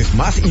informaciones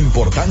más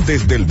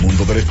importantes del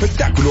mundo del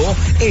espectáculo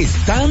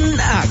están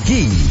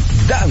aquí,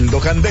 dando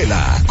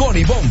candela, con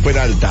Ivonne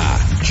Peralta,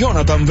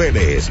 Jonathan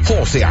Vélez,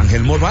 José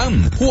Ángel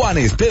Morván, Juan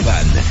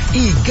Esteban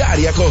y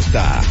Gary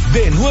Acosta,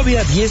 de 9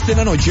 a 10 de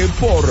la noche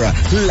por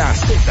la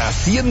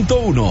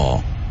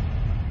Z101.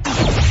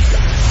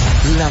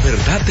 La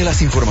verdad de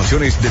las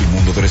informaciones del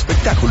mundo del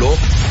espectáculo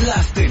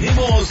las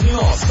tenemos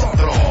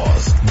nosotros.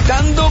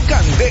 Dando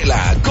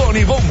candela con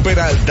Ivonne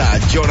Peralta,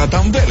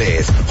 Jonathan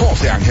Vélez,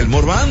 José Ángel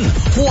Morván,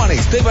 Juan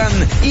Esteban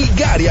y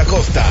Gary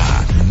Acosta.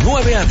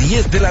 9 a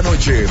 10 de la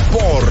noche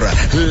por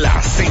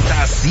la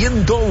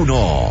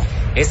Z101.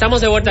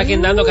 Estamos de vuelta aquí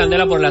en Dando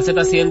Candela por la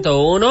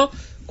Z101.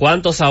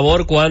 cuánto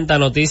sabor, cuánta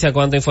noticia,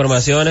 cuántas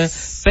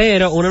informaciones,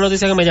 pero una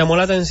noticia que me llamó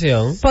la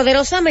atención.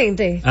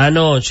 Poderosamente.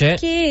 Anoche.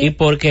 ¿Qué? Y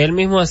porque él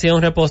mismo hacía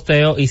un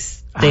reposteo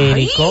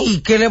histérico.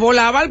 Ay, que le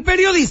volaba al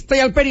periodista y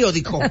al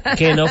periódico.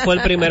 Que no fue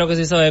el primero que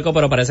se hizo eco,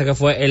 pero parece que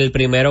fue el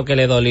primero que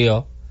le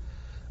dolió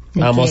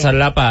a Mozart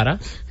La Para.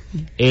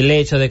 El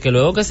hecho de que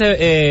luego que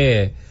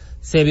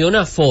se vio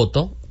una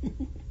foto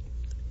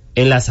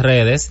en las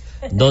redes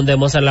donde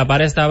Mozart La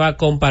Para estaba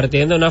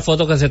compartiendo una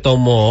foto que se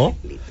tomó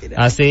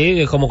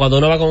así como cuando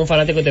uno va con un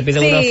fanático y te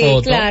piden una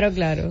foto,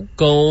 claro,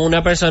 con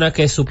una persona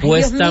que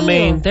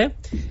supuestamente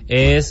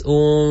es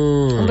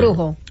un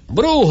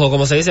brujo,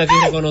 como se dice aquí,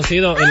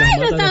 reconocido en las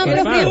matas de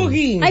Farfán.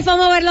 Ay,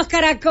 vamos a ver los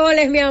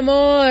caracoles, mi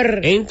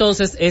amor.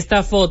 Entonces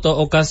esta foto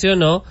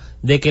ocasionó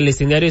de que el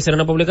Listín Diario hiciera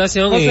una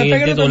publicación y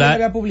el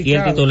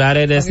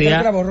titular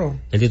decía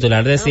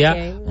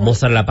okay,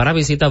 Mozart La Para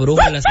visita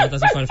brujo en las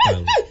matas de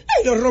Farfán.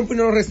 Lo rompo y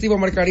no lo recibo,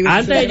 Marcaribe.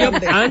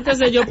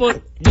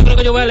 Yo creo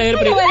que yo voy a leer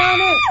primero.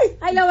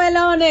 ¡Ay, los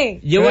velones!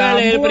 Yo voy a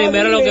leer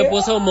primero lo que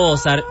puso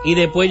Mozart y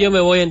después yo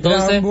me voy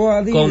entonces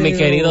con mis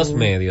queridos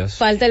medios.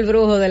 Falta el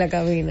brujo de la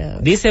cabina.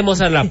 Dice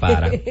Mozart La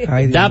Para,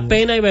 da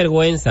pena y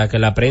vergüenza que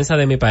la prensa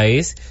de mi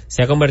país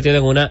se ha convertido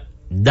en una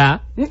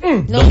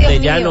donde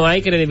ya no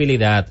hay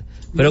credibilidad.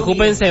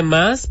 Preocúpense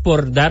más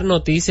por dar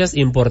noticias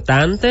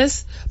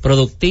importantes,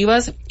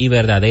 productivas y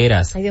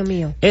verdaderas. Ay, Dios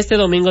mío. Este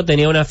domingo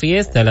tenía una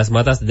fiesta en las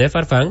matas de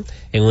Farfán,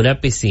 en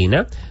una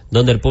piscina,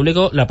 donde el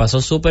público la pasó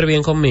súper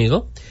bien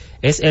conmigo.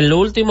 Es en el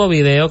último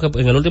video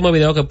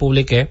que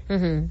publiqué,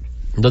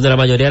 donde la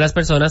mayoría de las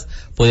personas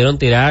pudieron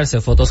tirarse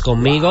fotos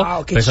conmigo,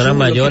 personas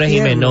mayores y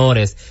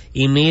menores.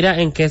 Y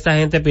mira en qué esta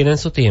gente pierde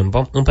su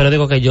tiempo. Un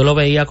periódico que yo lo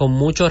veía con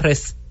mucho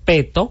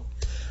respeto.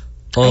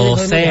 O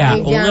sea,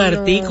 un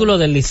artículo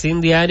del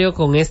Listín Diario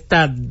con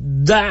esta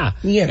mierda.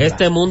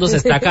 Este mundo se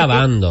está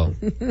acabando.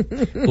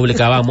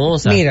 Publicaba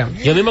Mozart. Mira.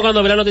 Yo mismo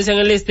cuando vi la noticia en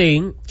el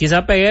Listín,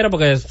 quizás peguero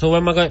porque sube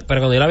más,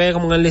 pero cuando yo la veía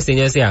como en el Listín,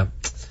 yo decía,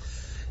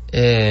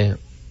 ¿en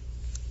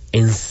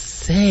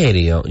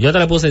serio? Yo te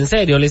la puse en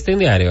serio, el Listín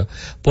Diario,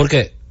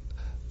 porque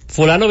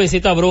fulano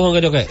visita a brujo,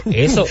 que yo qué,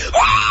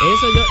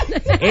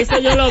 eso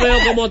yo lo veo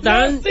como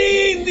tan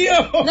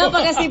no,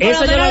 porque si por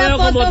eso yo lo veo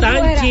como tan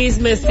fuera,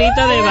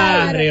 chismecita de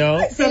barrio.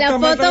 Si la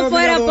foto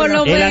fuera por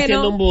lo él menos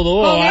haciendo un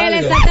vudú con o él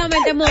algo.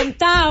 exactamente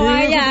montado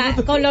allá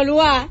con los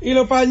luas y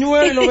los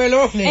pañuelos y los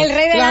velones. El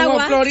rey del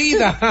agua.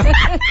 Florida.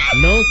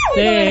 No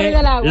sé,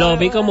 lo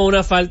vi como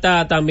una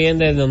falta también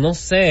de, no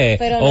sé,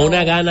 pero o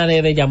una gana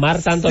de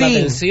llamar tanto la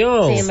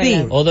atención,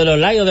 o de los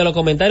likes o de los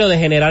comentarios, de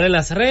generar en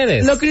las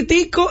redes. Lo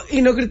critico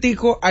y no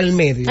critico al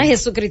medio. Ay,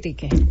 Jesús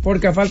critique.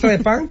 Porque a falta de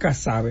panca,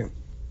 ¿sabe?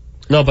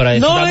 No, pero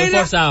eso está muy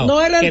forzado.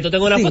 Que tú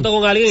tengas una foto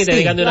con alguien y te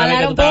digan de una vez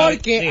que tú estás...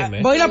 Porque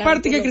voy a la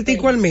parte que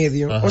critico al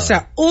medio. Ajá. O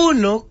sea,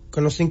 uno, que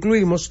nos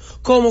incluimos,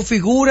 como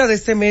figura de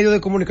este medio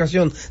de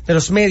comunicación, de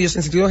los medios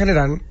en sentido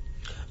general,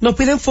 nos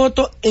piden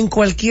fotos en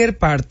cualquier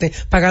parte,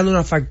 pagando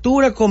una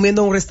factura,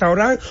 comiendo en un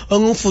restaurante, o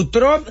en un food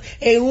truck,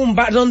 en un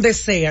bar, donde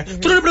sea.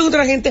 Tú no le preguntas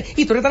a la gente,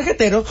 y tú eres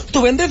tarjetero,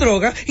 tú vendes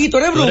droga, y tú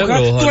eres bruja,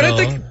 tú eres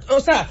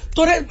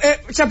tú eres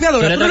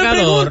chapeadora, tú no le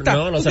preguntas,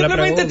 tú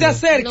simplemente te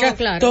acercas,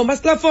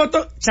 tomas la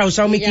foto,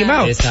 chau, Mickey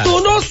Mouse.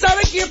 Tú no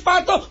sabes quién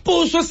pato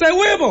puso ese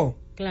huevo.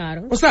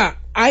 Claro. O sea,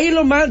 ahí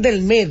lo mal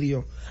del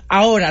medio.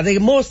 Ahora, de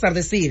Mozart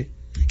decir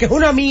que es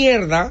una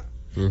mierda,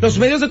 los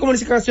medios de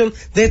comunicación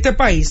de este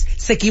país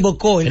se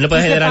equivocó. Él no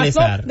puede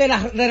generalizar. De la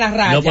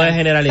raya. No puede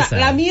generalizar.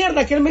 La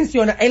mierda que él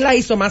menciona, él la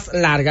hizo más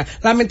larga,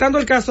 lamentando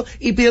el caso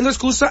y pidiendo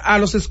excusa a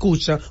los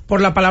escucha por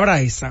la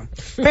palabra esa.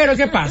 Pero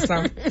 ¿qué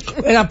pasa?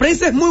 La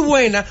prensa es muy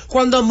buena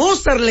cuando a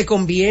Mozart le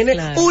conviene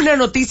una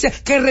noticia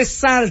que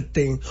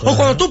resalte. O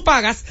cuando tú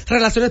pagas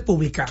relaciones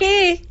públicas.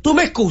 ¿Qué? Tú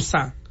me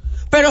excusas.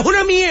 Pero es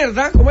una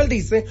mierda, como él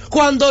dice,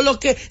 cuando lo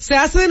que se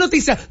hace de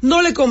noticia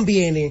no le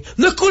conviene.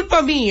 No es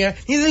culpa mía,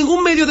 ni de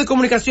ningún medio de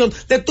comunicación,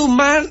 de tu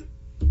mal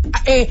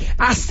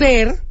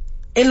hacer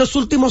en los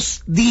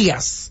últimos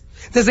días.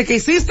 Desde que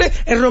hiciste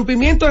el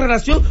rompimiento de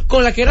relación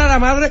con la que era la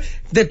madre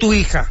de tu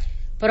hija.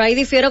 Pero ahí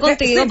difiero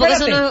contigo, porque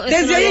eso no,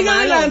 desde ahí en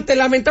adelante,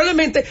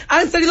 lamentablemente,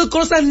 han salido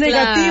cosas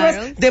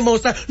negativas de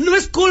Mozart. No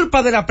es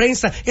culpa de la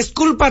prensa, es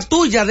culpa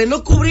tuya de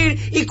no cubrir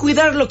y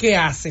cuidar lo que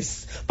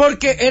haces.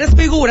 Porque eres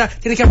figura,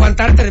 tienes que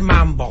aguantarte el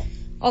mambo.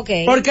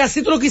 Okay. Porque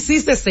así tú lo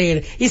quisiste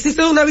ser.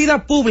 Hiciste una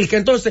vida pública,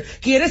 entonces,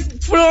 ¿quieres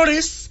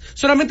flores?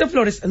 Solamente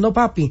flores. No,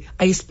 papi,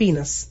 hay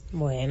espinas.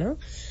 Bueno.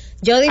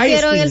 Yo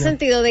difiero en el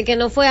sentido de que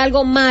no fue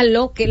algo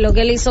malo que lo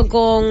que él hizo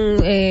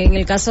con, en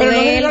el caso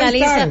de él,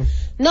 Dalisa.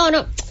 No.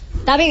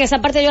 Está bien, esa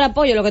parte yo la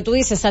apoyo, lo que tú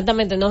dices,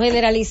 exactamente, no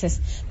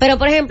generalices. Pero,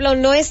 por ejemplo,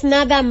 no es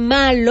nada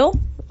malo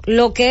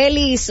lo que él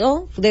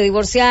hizo de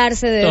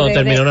divorciarse,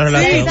 terminó una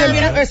relación.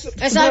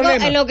 Es algo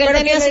en lo que él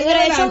tenía su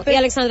derecho y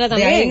Alexandra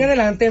también. De ahí en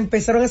adelante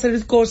empezaron a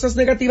hacer cosas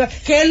negativas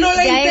que él no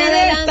le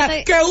interesa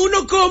que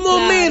uno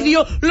como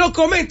medio lo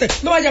comente.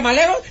 No vaya más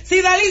lejos.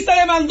 Si Dalisa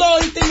le mandó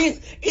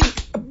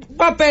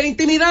papel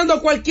intimidando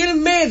a cualquier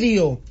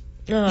medio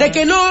de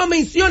que no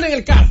mencionen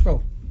el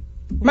caso.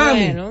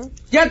 Mami,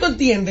 ya tú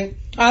entiendes.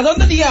 ¿A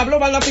dónde diablo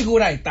va la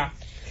figura esta?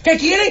 que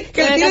quieren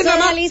que le tiren nada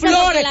más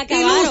flores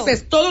y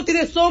luces, todo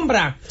tiene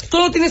sombra,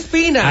 todo tiene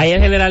espina. Ahí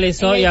él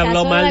generalizó y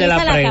habló mal de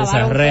la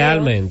prensa,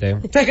 realmente.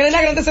 ¿Se creen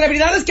las grandes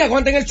celebridades que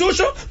aguanten el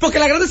chucho? Porque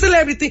las grandes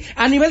celebrities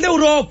a nivel de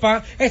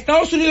Europa,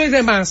 Estados Unidos y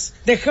demás,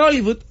 de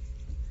Hollywood,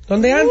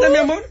 ¿dónde andan, mi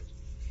amor?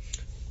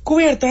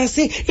 Cubiertos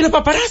así, y los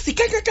paparazzi,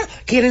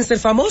 quieren ser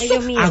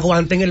famosos,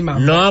 aguanten el mambo.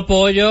 No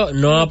apoyo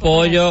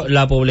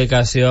la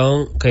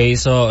publicación que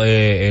hizo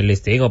el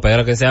listing o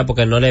Pedro que sea,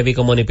 porque no le vi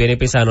como ni pie ni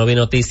pisa, no vi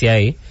noticia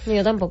ahí.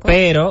 Yo tampoco.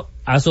 Pero,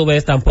 a su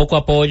vez, tampoco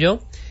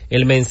apoyo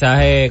el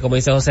mensaje, como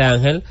dice José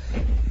Ángel,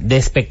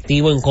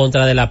 despectivo en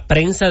contra de la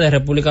prensa de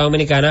República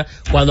Dominicana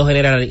cuando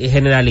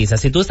generaliza.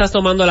 Si tú estás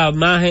tomando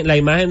la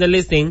imagen del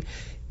listing,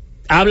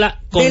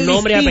 habla con del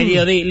nombre listín. y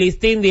apellido,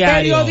 listín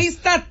diario.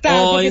 Periodista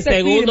tal, o en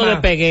segundo firma.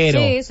 de peguero.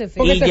 Sí, se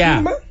firma. Y ya.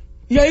 Firma,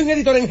 y hay un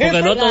editor en jefe.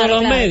 Porque no todos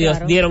los medios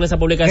dieron esa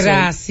publicación.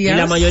 Gracias. Y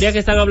la mayoría que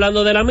están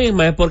hablando de la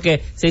misma es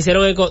porque se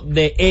hicieron eco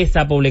de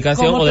esta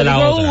publicación o de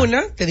la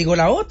otra. Te digo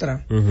la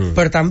otra. Uh-huh.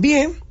 Pero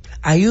también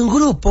hay un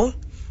grupo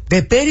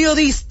de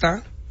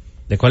periodistas,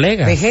 de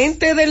colegas, de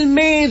gente del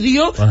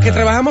medio, ajá, que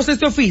trabajamos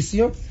este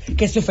oficio,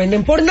 que se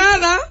ofenden por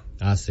nada.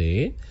 Ah,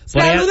 sí.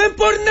 Saluden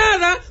por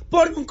nada,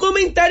 por un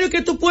comentario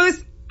que tú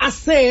puedes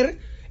hacer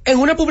en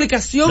una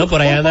publicación. No,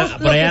 por ahí anda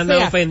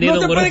ofendido.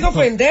 No te pueden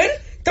ofender.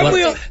 Está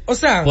muy, o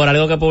sea, por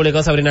algo que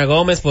publicó Sabrina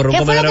Gómez, por un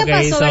comentario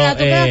que hizo. ¿Verdad?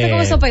 ¿Tú quedaste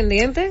con eso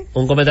pendiente?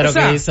 Un comentario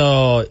que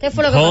hizo. ¿Qué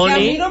fue lo que pasó? a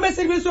mí no me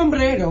sirvió el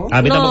sombrero.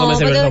 A mí tampoco me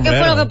sirvió el sombrero. ¿Qué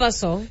fue lo que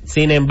pasó?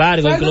 Sin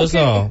embargo,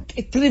 incluso.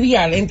 Es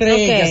trivial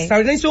entre ellas.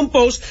 Sabrina hizo un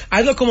post,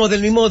 algo como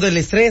del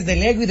estrés,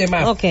 del ego y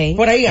demás. Okay.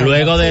 Por ahí.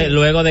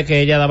 Luego de que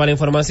ella daba la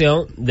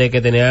información de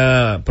que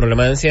tenía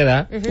problemas de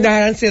ansiedad.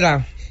 La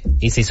ansiedad.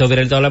 Y se hizo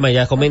viral el problema,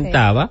 ella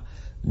comentaba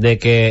de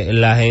que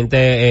la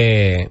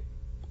gente,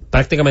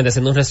 prácticamente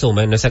haciendo un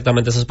resumen, no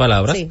exactamente sus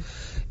palabras, sí,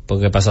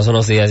 porque pasó hace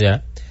unos días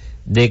ya,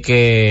 de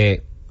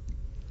que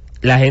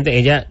la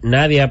gente,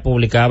 nadie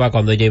publicaba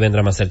cuando ella iba a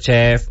entrar a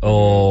MasterChef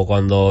o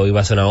cuando iba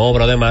a hacer una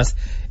obra o demás,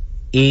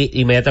 y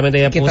inmediatamente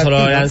ella puso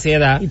la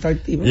ansiedad,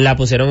 la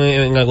pusieron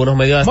en algunos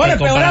medios hasta en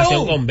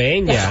comparación con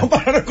Benja.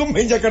 Compararon con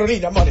Benja,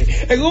 Carolina, madre.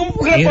 En un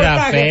reportaje. Y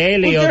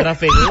Rafael y otras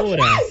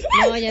figuras.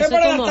 No, ya eso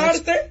es too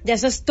much. Ya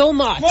eso es too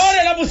much.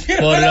 Madre, la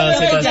pusieron. Por la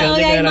situación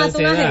de la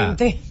ansiedad.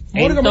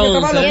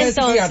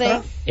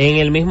 Entonces, en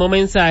el mismo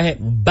mensaje,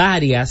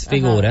 varias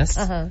figuras,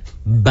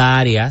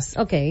 varias,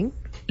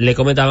 le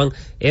comentaban,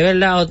 es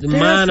verdad,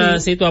 mana,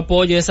 si tu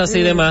apoyo es así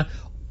y demás.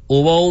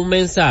 Hubo un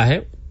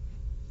mensaje,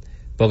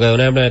 porque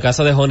por ejemplo en el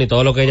caso de Honey,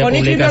 todo lo que ella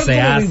publica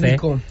se hace,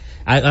 bíblico.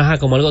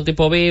 Como algo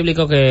tipo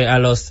bíblico, que a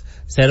los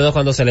cerdos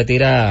cuando se le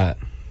tira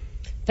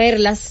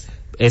perlas.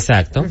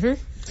 Exacto.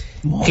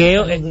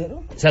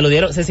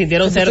 Se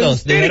sintieron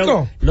cerdos.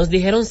 Nos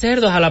dijeron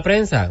cerdos a la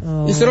prensa.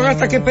 Hicieron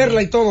hasta que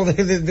perla y todo, de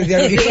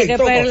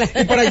perla.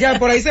 Y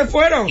por ahí se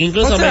fueron.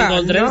 Incluso me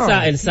encontré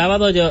el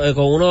sábado yo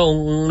con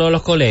uno de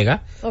los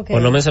colegas,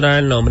 por no mencionar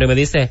el nombre, me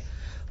dice,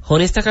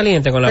 Joni está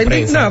caliente con la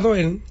prensa.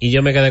 Y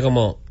yo me quedé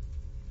como,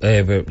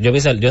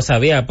 yo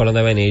sabía por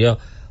dónde venía yo.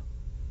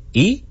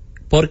 ¿Y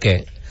por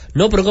qué?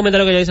 No, pero un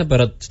comentario que yo hice,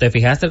 pero te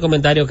fijaste el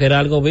comentario que era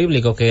algo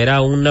bíblico, que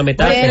era una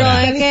metáfora. Pero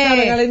es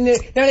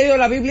que... ¿Te has leído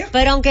la Biblia?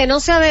 Pero aunque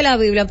no sea de la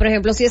Biblia, por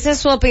ejemplo, si esa es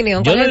su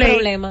opinión, ¿cuál es el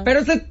problema? Pero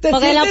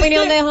porque es la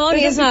opinión de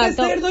Jorge,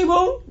 exacto. ¿Cerdo,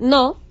 Ivonne?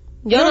 No.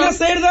 ¿Era una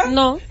cerda?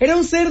 No. ¿Era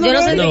un cerdo? Yo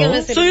no sentí que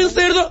me ¿Soy un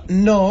cerdo?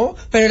 No.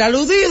 Pero el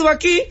aludido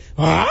aquí,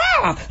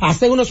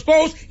 hacen unos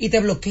posts y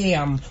te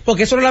bloquean.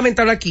 Porque eso es lo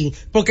lamentable aquí.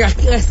 Porque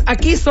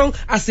aquí son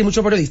así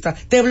muchos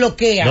periodistas. Te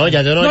bloquean. No,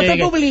 ya yo no te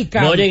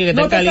publican. No llegue, que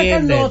no está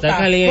caliente. Está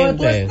caliente.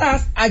 Cuando tú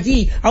estás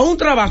allí a un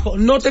trabajo,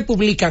 no te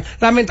publican.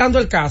 Lamentando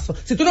el caso.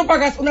 Si tú no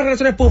pagas unas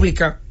relaciones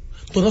públicas,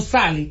 tú no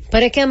sales.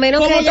 Pero es que a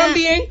menos como que ella...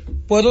 también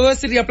puedo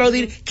decir y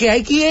aplaudir que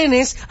hay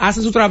quienes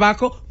hacen su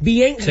trabajo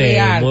bien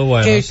real, muy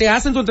bueno, que te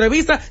hacen tu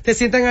entrevista, te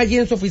sientan allí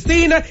en su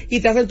oficina y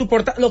te hacen tu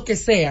portal, lo que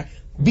sea,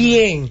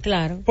 bien.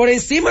 Claro. Por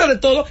encima de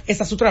todo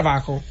está su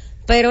trabajo.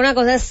 Pero una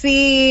cosa,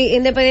 sí,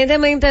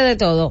 independientemente de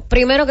todo,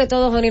 primero que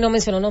todo, Johnny no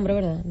mencionó nombre,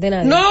 ¿verdad? De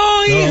nadie.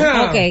 No,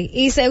 hija. Ok,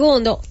 y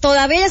segundo,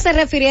 todavía ella se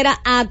refiriera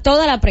a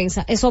toda la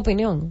prensa, es su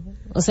opinión.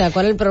 O sea,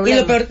 ¿cuál es el problema? Y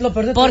lo peor de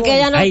porque todo,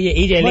 ella no...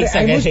 Y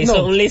Yelixa que se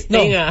hizo un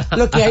listing.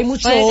 Lo que hay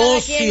mucho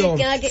ocio.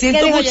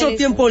 Siento mucho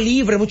tiempo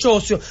libre, mucho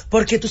ocio.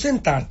 Porque tú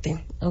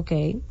sentarte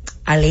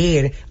a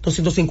leer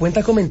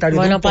 250 comentarios.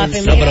 Bueno, papi,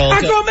 ¡a comer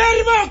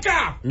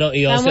boca! No,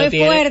 y ocio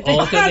tiene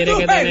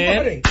que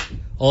tener...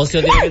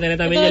 Ocio tiene que tener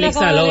también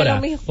Yelixa Lora.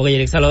 Porque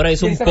Yelixa Lora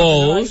hizo un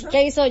post.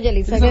 ¿Qué hizo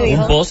Yelixa? ¿Qué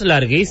dijo? Un post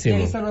larguísimo.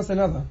 Yelixa no hace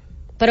nada.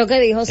 ¿Pero qué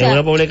dijo? O sea, en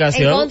una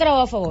publicación. ¿en contra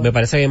o a favor? Me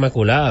parece que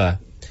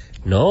inmaculada.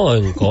 No,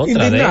 en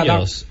contra de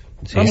ellos.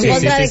 ¿En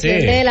contra de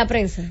quién? ¿De la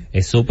prensa?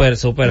 Es súper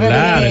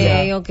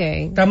largo.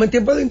 Okay. Estamos en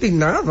tiempo de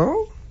indignado.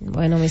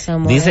 Bueno, mis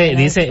amores.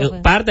 Dice,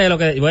 parte de lo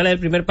que, voy a leer el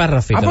primer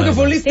párrafito. Porque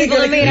fue un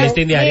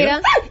listing diario.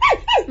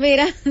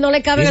 Mira, no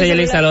le cabe. Dice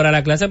Yelixa Lora,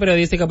 la clase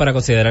periodística para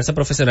considerarse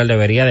profesional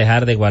debería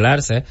dejar de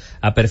igualarse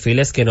a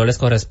perfiles que no les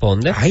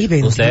corresponde.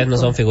 Ustedes no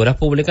son figuras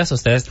públicas,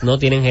 ustedes no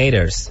tienen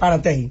haters.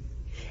 Párate ahí.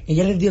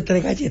 Ella les dio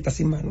 3 galletas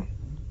sin mano.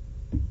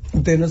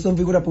 Ustedes no son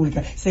figura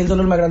pública. Es el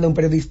dolor más grande de un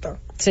periodista.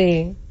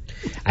 Sí.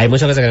 Hay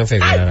muchos que se creen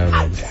figura,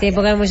 realmente. Sí,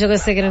 porque hay muchos que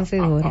se creen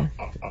figura.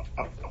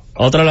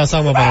 Otro lo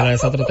somos para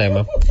ese otro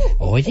tema.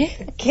 Oye.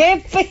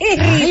 ¡Qué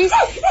perri!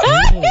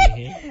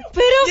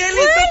 Pero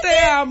Yelisa,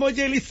 te amo,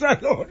 Yelisa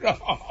Lora.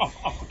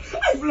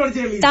 Ay, Flor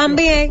Yelisa.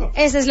 También,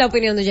 esa es la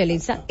opinión de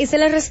Yelisa. Y se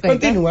la respeta.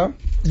 Continúa,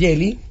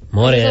 Yeli.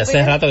 More,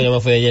 hace rato que yo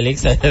me fui de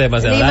Yelix, es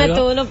demasiado Dime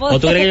largo. tú, no puedo. ¿O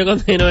tú crees que yo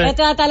continúe?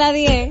 Esto hasta las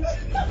 10.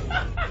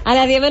 A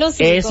las 10 menos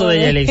 5. Eso de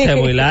Yelix es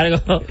muy largo.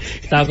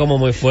 Estaba como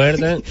muy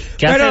fuerte.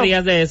 ¿Qué hace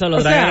días de eso?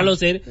 Lo traje a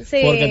lucir. Sí,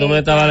 porque tú me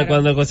estabas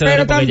cuando el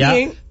cuestionario. Porque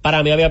también, ya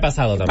para mí había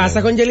pasado también.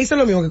 Pasa con Yelisa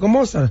lo mismo que con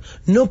Mozart.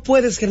 No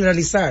puedes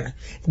generalizar.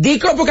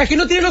 Dico, porque aquí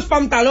no tienen los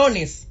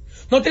pantalones,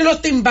 no tienen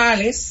los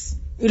timbales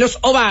y los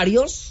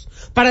ovarios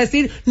para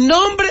decir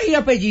nombre y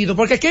apellido,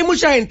 porque aquí hay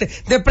mucha gente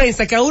de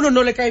prensa que a uno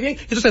no le cae bien,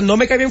 entonces no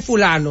me cae bien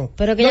fulano.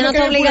 Pero que ya no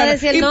te obliga a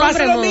decir el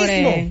nombre,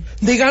 more.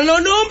 Digan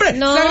los nombres,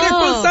 sean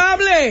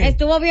responsables.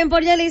 Estuvo bien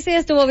por Yelisa y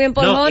estuvo bien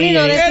por Moni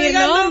no decir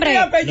nombre.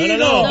 No,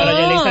 pero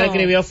Yelisa le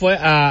escribió fue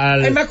a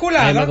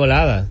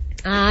Inmaculada.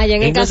 Ah, y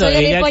en el caso de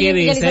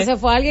Yelisa se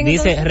fue alguien.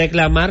 Dice, entonces,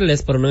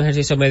 reclamarles por un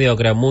ejercicio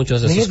mediocre a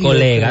muchos de sus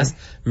colegas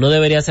no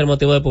debería ser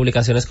motivo de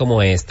publicaciones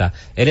como esta.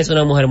 Eres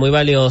una mujer muy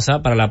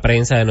valiosa para la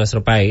prensa de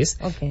nuestro país.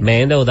 Okay. Me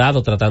he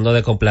endeudado tratando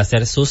de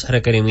complacer sus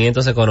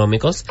requerimientos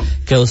económicos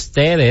que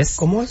ustedes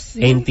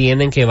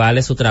entienden que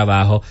vale su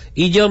trabajo.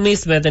 Y yo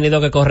misma he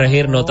tenido que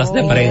corregir notas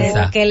de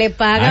prensa. Que le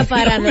paga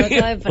para notas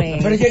de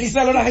prensa. Pero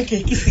Yelisa Lola, ay, qué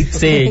exquisito.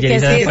 Sí,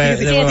 Yelisa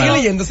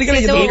sigue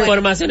leyendo.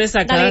 Informaciones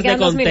sacadas de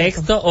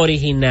contexto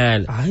original.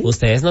 Ay.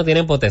 Ustedes no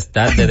tienen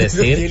potestad de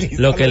decir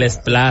lo que les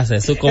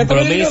place. Su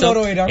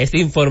compromiso es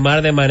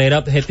informar de manera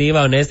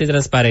objetiva, honesta y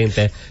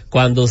transparente.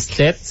 Cuando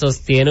usted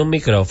sostiene un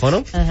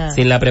micrófono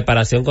sin la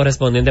preparación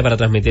correspondiente para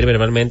transmitir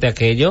verbalmente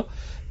aquello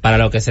para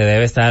lo que se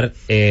debe estar,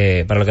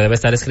 para lo que debe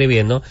estar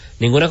escribiendo,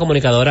 ninguna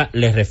comunicadora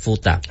le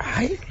refuta.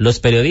 Ay. Los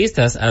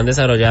periodistas han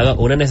desarrollado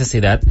una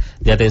necesidad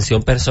de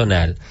atención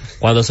personal,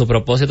 cuando su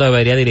propósito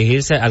debería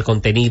dirigirse al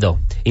contenido,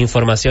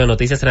 información,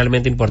 noticias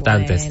realmente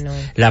importantes. Bueno.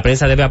 La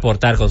prensa debe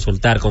aportar,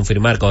 consultar,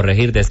 confirmar,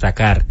 corregir,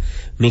 destacar.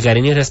 Mi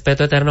cariño y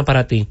respeto eterno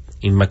para ti,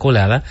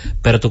 Inmaculada,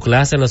 pero tu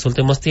clase en los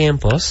últimos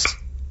tiempos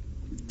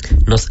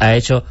nos ha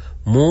hecho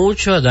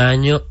mucho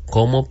daño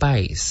como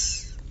país.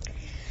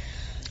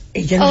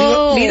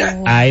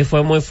 Mira, ahí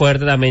fue muy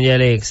fuerte también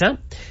Yelixa.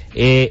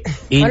 Y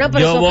bueno,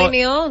 pero su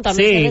opinión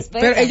también se respeta.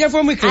 Pero ella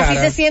fue muy clara. Así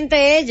se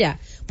siente ella,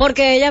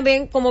 porque ella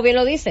bien, como bien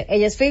lo dice,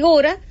 ella es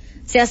figura,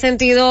 se ha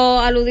sentido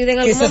aludida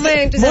en algún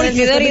momento y se ha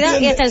sentido herida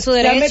y está en su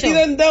derecho. Se ha metido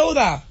en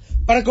deuda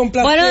para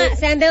complacer. Bueno,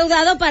 se ha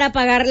endeudado para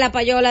pagar la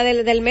payola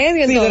del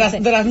medio, sí,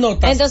 entonces. de las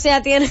notas. Entonces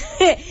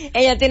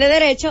ella tiene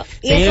derecho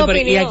y sí, es su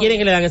opinión. ¿Y a quién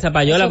que le dan esa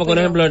payola? Porque, por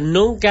ejemplo,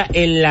 nunca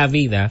en la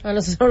vida,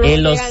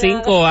 en los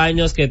 5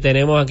 años que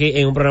tenemos aquí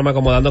en un programa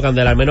como Dando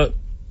Candela, al menos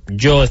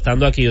yo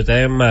estando aquí,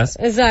 ustedes más.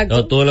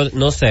 Exacto.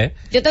 No sé.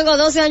 Yo tengo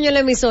 12 años en la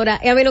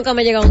emisora y a mí nunca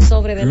me llega un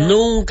sobre de nada.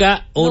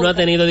 Nunca uno ha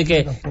tenido de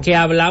que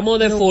hablamos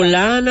de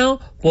fulano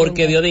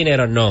porque dio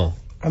dinero. No.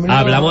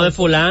 Hablamos de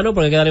fulano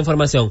porque hay que dar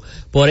información.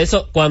 Por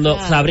eso, cuando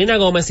Sabrina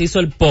Gómez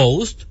hizo el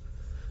post,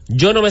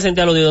 yo no me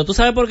sentí aludido. ¿Tú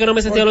sabes por qué no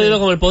me sentí aludido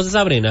con el post de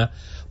Sabrina?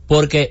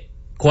 Porque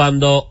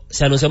cuando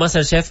se anunció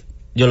MasterChef,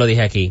 yo lo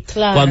dije aquí.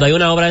 Claro. Cuando hay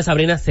una obra de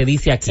Sabrina, se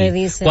dice aquí. Se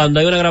dice. Cuando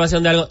hay una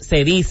grabación de algo,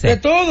 se dice. De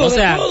todos. O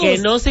sea, de todos, que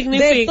no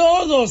significa. De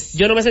todos.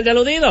 Yo no me sentí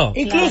aludido.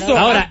 Incluso. Claro.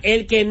 Ahora,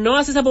 el que no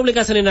hace esa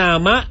publicación y nada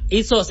más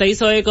se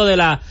hizo eco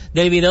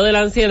del video de la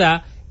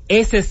ansiedad.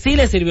 Ese sí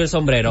le sirvió el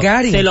sombrero.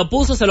 Gary, se lo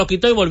puso, se lo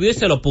quitó y volvió y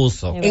se lo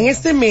puso. En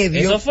este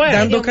medio,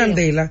 Dando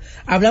Candela,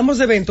 hablamos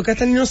de eventos que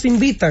hasta ni nos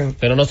invitan.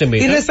 Pero nos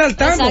invitan. Y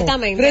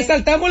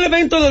resaltamos el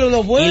evento de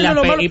lo bueno y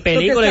lo malo. Y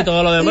películas y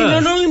todo lo demás. Y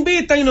no nos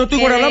invitan y no estoy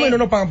por hablar y no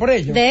nos pagan por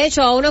ello. De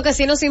hecho, a uno que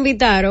sí nos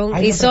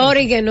invitaron, y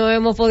sorry que no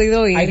hemos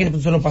podido ir. Ay, que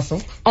eso no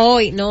pasó.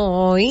 Hoy.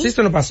 Sí,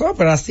 esto no pasó,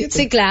 pero así.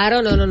 Sí,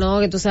 claro,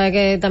 no, que tú sabes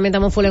que también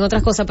estamos full en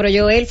otras cosas, pero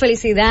Joel,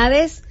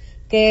 felicidades.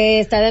 Que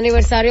está de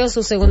aniversario,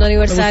 su segundo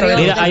aniversario.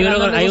 Mira, hay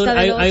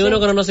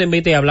uno que no nos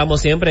invita y hablamos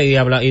siempre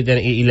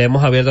y le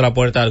hemos abierto la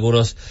puerta a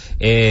algunos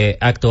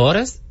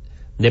actores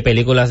de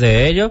películas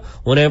de ellos.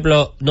 Un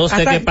ejemplo, no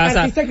sé qué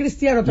pasa.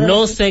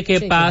 No sé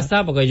qué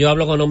pasa, porque yo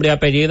hablo con nombre y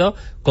apellido,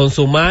 con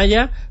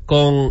Sumaya,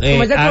 con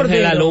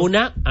Ángela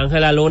Luna,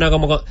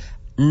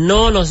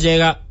 no nos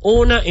llega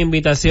una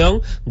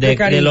invitación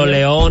de los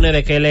Leones,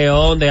 de qué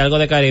León, de algo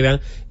de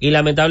Caribbean, y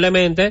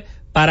lamentablemente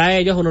para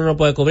ellos uno no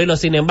puede cubrirlo.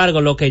 Sin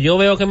embargo, lo que yo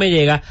veo que me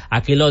llega,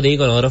 aquí lo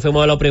digo, nosotros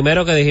fuimos de los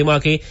primeros que dijimos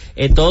aquí,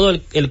 todo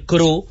el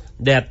crew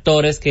de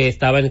actores que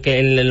estaban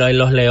en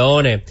los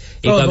Leones,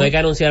 y cuando hay que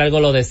anunciar algo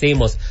lo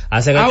decimos.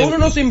 A uno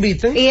nos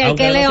inviten. Y el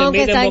que León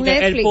que está en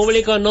Netflix. El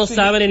público no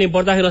sabe ni le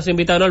importa si nos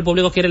invitan o no, el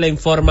público quiere la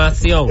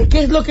información.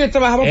 ¿Qué es lo que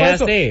trabajamos para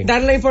eso?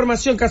 Dar la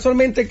información.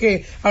 Casualmente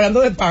que,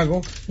 hablando de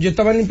pago, yo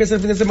estaba en limpieza el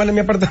fin de semana en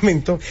mi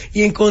apartamento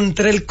y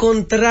encontré el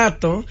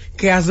contrato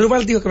que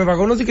Asdrúbal dijo que me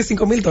pagó unos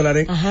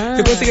 $5,000.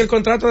 Yo conseguí el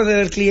contrato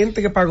del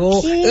cliente que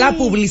pagó la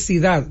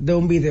publicidad de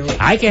un video.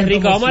 Ay, qué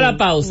rico. Vamos a la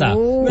pausa.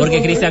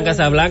 Porque Cristian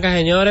Casablanca,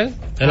 señores,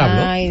 fue. Él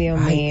habló. Ay, Dios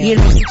mío. Y el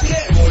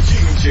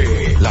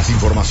bochinche. Las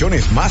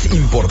informaciones más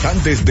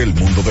importantes del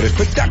mundo del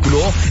espectáculo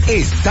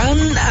están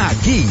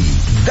aquí.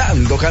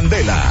 Dando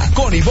Candela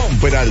con Ivonne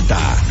Peralta,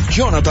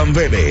 Jonathan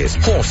Vélez,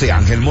 José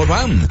Ángel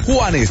Morván,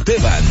 Juan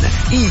Esteban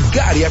y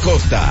Gary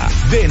Acosta.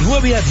 De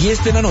 9 a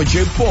 10 de la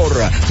noche por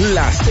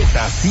la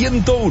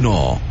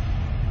Z101.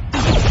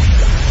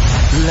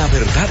 La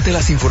verdad de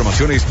las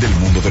informaciones del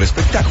mundo del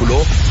espectáculo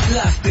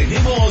las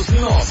tenemos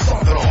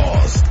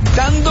nosotros.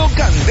 Dando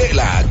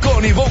Candela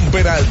con Ivonne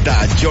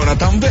Peralta,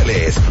 Jonathan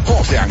Vélez,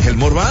 José Ángel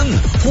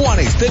Morván, Juan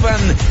Esteban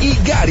y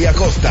Gary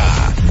Acosta.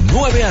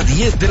 9 a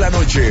 10 de la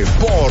noche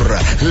por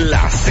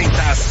la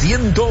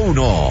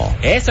Z101.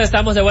 Eso,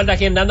 estamos de vuelta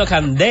aquí en Dando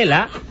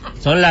Candela.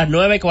 Son las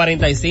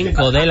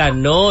 9:45 de la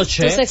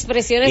noche. Tus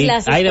expresiones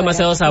las hay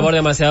demasiado sabor,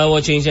 demasiado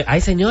bochinche.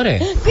 Ay,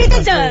 señores.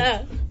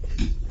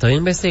 Estoy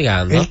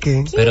investigando, ¿El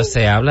qué? Pero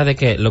se habla de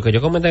que lo que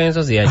yo comenté en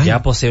esos días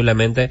ya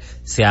posiblemente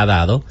se ha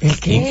dado. ¿El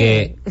qué? Y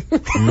que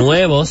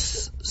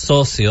nuevos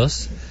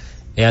socios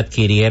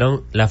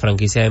adquirieron la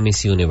franquicia de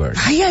Miss Universe.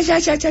 Ay.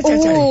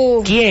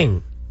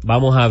 ¿Quién?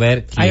 Vamos a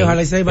ver quién. Ay,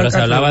 ojalá y sea Iván Pero se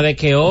Castro. hablaba de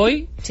que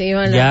hoy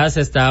ya se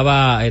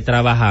estaba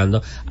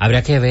trabajando.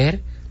 Habría que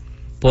ver,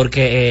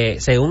 porque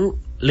según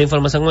la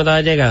información que me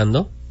estaba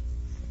llegando,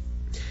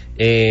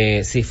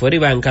 si fuera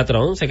Iván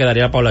Catrón, se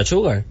quedaría Paula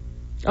Sugar.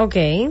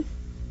 Okay.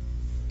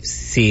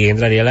 Si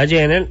entraría la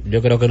Jenner,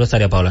 yo creo que no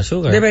estaría Paula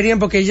Sugar. Deberían,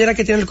 porque ella era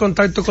que tiene el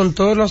contacto con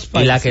todos los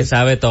países. Y la que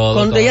sabe todo.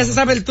 Cuando ella se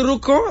sabe el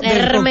truco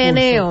del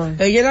meneo.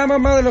 concurso. Ella era la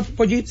mamá de los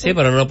pollitos. Sí,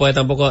 pero no puede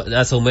tampoco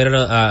asumir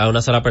a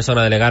una sola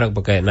persona delegar,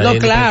 porque nadie, No,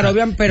 claro,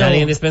 obviamente, pero nadie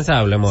es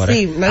indispensable, amor.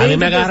 Sí, nadie a mí es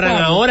me agarran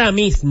indispensable. ahora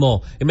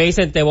mismo y me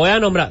dicen, te voy a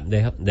nombrar.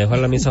 Dejo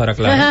la emisora,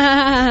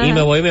 claro. Y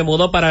me voy y me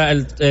mudo para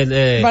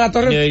Para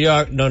Torre- New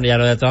York. No, ya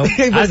no de Trump.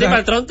 Es Ah, sí, verdad. para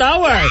el Trump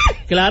Tower.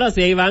 Claro,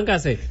 sí, hay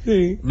bancas, sí.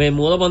 Sí. Me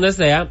mudo donde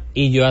sea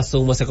y yo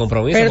asumo ese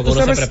compromiso, Pero porque tú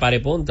uno sabes- se prepara y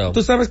punto.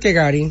 Tú sabes que,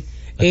 Gary,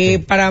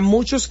 para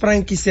muchos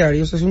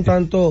franquiciarios es un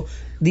tanto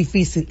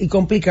difícil y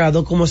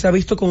complicado, como se ha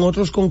visto con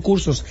otros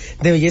concursos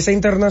de belleza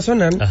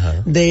internacional,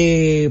 Ajá.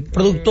 de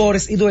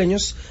productores y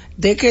dueños,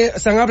 de que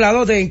se han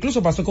hablado de,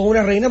 incluso pasó con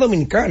una reina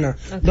dominicana,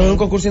 de un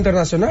concurso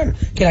internacional,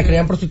 que la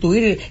querían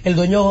prostituir, el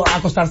dueño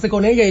acostarse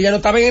con ella y ella no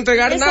estaba en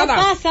entregar Eso nada.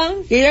 pasa.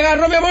 Y ella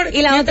agarró, mi amor,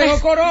 Y la otra entregó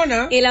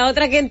corona. Y la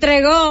otra que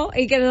entregó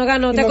y que no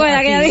ganó. ¿Te No,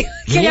 acuerdas que ella aquí. dijo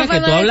que Mira ella fue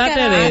que tú más hablaste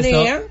descarada? de eso.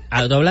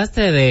 Ania. Tú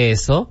hablaste de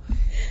eso.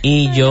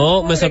 Y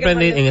yo me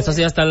sorprendí, en estos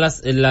días están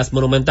las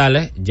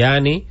monumentales,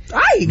 Yanni,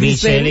 Ay,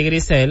 Michelle Grisel. y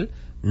Grisel.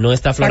 No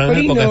está Flor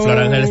Ángel, porque Sacorino.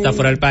 Flor Ángel está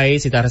fuera del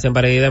país y está recién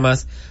parida y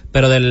demás,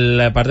 pero de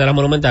la parte de las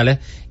monumentales.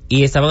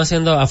 Y estaban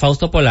haciendo a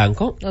Fausto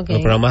Polanco, Okay.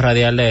 los programas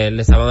radiales de él,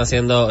 le estaban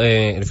haciendo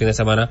el fin de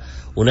semana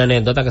una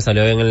anécdota que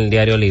salió en el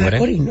Diario Libre,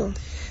 Sacorino.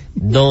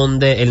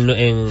 donde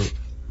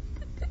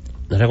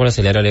no recuerdo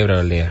si el Diario Libre o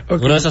el Día,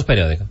 Okay. uno de esos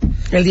periódicos.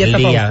 El Día está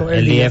Fausto,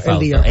 El Día de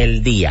Fausto,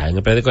 El Día, en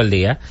el periódico El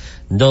Día,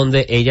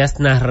 donde ellas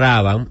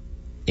narraban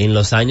en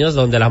los años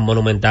donde las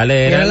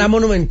monumentales Eran las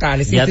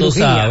monumentales, sin ya tú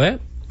cirugía. sabes,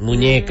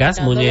 muñecas,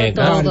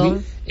 todo.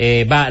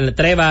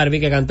 tres Barbie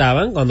que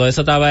cantaban, cuando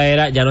eso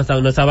estaba ya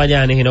no estaba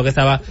Yanni, sino que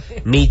estaba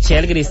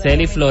Michelle,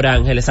 Grisel y Flor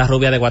Ángel, esa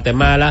rubia de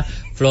Guatemala,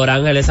 Flor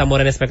Ángel, esa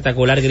morena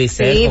espectacular,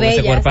 Grisel, Sí, con ese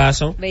bellas,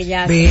 cuerpazo.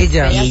 bellas.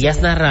 Bellas. Y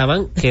ellas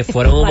narraban que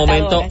fueron un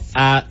momento Matadoras.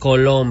 a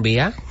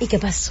Colombia ¿Y qué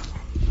pasó?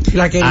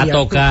 La quería. a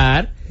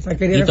tocar La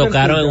querían y hacer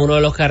tocaron en suya. uno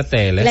de los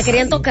carteles. ¿La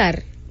querían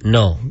tocar?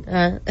 No,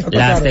 Ah.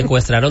 las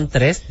secuestraron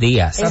 3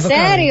 días. ¿En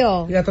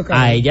serio? Ya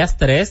tocaron. A ellas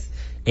 3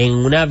 en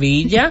una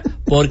villa,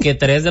 porque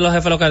 3 de los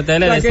jefes de los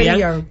carteles La decían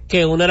querían.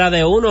 que uno era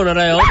de uno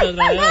era de otro,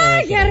 otro era de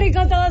 ¡Ay, otro. qué rico!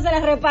 Todos se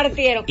las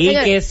repartieron. Y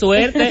Señor, qué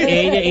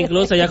suerte, ella,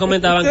 incluso ya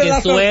comentaban Se que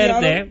la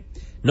suerte,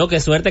 no, que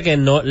suerte que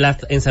no las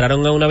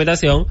encerraron en una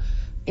habitación,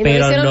 Y no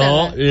pero le hicieron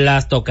no nada.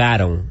 las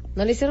tocaron.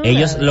 no le hicieron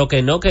Ellos nada. lo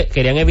que no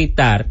querían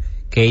evitar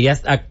que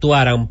ellas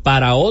actuaran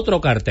para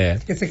otro cartel.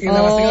 Que se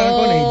quedaba sin hablar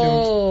con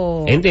ellos.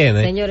 Oh.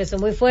 ¿Entiendes? Señor, eso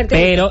es muy fuerte.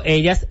 Pero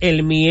ellas,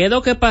 el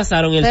miedo que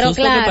pasaron, el Pero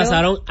susto claro. que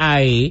pasaron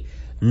ahí,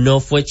 no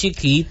fue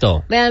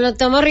chiquito. Vean, nos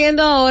estamos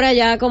riendo ahora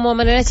ya como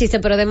manera de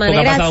chiste, pero de Porque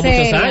manera ha pasado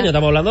seria. muchos años,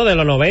 estamos hablando de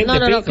los 90 No, y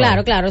no, pico.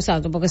 claro,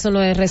 exacto, porque eso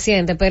no es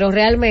reciente, pero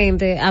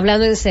realmente,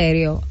 hablando en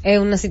serio, es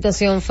una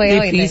situación fea.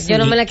 Difícil. ¿oíste? Yo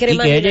no me la quiero Y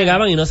imaginar. que ellos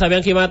llegaban y no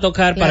sabían que iban a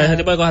tocar para Claro. ese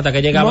tipo de cosas, hasta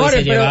que llegaban More,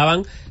 y se pero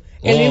llevaban.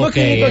 El mismo Ok,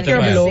 químico esto que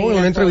fue habló así. en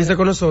una entrevista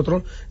con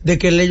nosotros de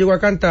que él le llegó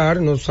a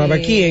cantar, no sabe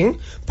Sí. a quién,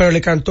 pero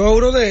le cantó a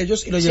uno de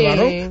ellos y lo Sí.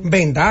 llevaron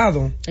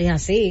vendado. Es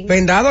así.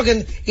 Vendado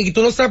y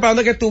tú no sabes para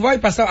dónde que tú vas y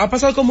ha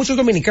pasado con muchos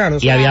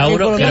dominicanos. Y había En uno,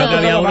 Colombia creo que han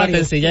había tocado una varios.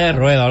 tencilla de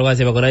rueda o algo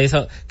así, porque uno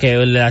hizo, que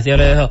le hacía,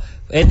 le dijo,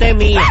 esta es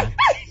mía.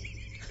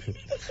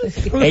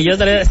 Ellos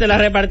se la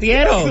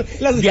repartieron.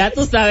 Ya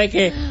tú sabes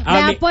que,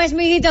 Ya pues,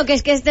 mijito, que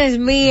es que esta es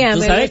mía. tú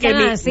me sabes que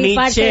gustan así,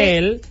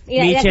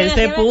 Michelle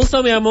se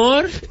puso, mi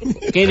amor,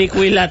 que ni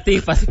Queen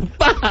Latifah, así,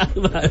 ¡pam!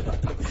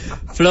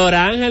 Flor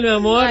Ángel, mi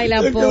amor, Ay,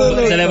 la Yo pobre.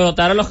 quedo se le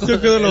brotaron los Yo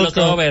quedo los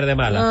loca. ojos verdes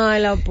mala.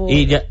 Ay, la puta.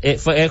 Y ya,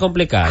 es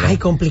complicado. Ay,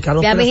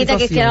 complicado. Ya, fue la mijita,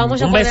 que situación.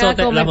 vamos a Un poner a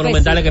besote, comer las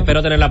monumentales, que pesito.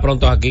 espero tenerla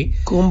pronto aquí,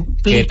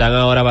 que están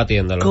ahora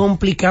batiéndolo.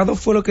 Complicado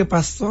fue lo que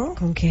pasó.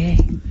 ¿Con qué?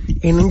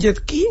 en un jet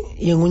ski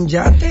y en un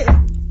yate.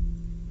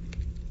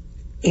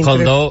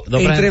 Con dos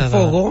entre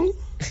Fogón.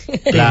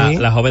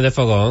 La joven de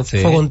Fogón, sí.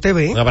 Fogón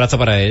TV. Un abrazo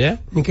para ella.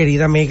 Mi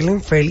querida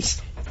Meglen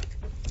Félix.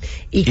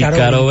 Y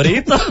Caro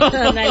Brito.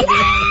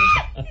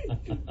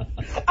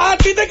 A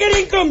ti te quería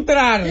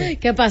encontrar.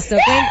 ¿Qué pasó?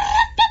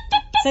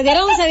 ¿Se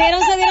dieron lo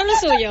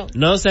suyo?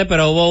 No sé,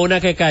 pero hubo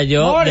una que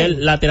cayó,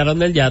 la tiraron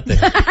del yate.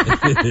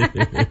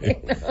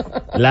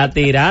 La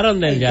tiraron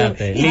del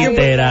yate,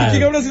 literal.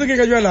 ¿Quién habrá sido que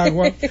cayó al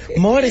agua?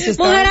 Mujer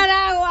al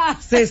agua.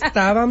 Se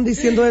estaban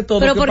diciendo de todo,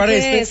 ¿pero que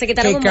parece que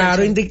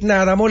Caro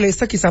indignada,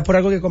 molesta, quizás por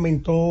algo que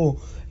comentó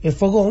el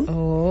Fogón.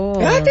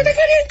 ¡Ah, te quería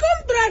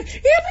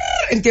encontrar!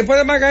 En tiempo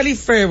de Magali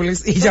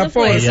Febles, y ya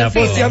pues,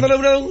 posteándole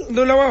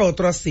de un lado a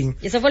otro así.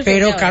 ¿Y eso fue el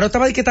pero Caro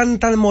estaba de que tan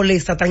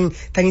molesta, tan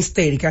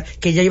histérica,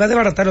 que ella iba a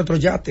desbaratar el otro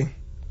yate.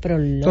 Pero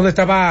donde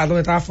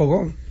estaba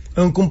Fogón,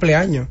 en un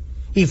cumpleaños.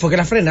 Y fue que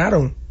la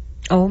frenaron.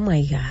 Oh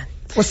my God.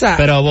 O sea.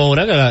 Pero hubo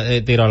una que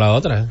la tiró a la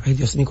otra. Ay,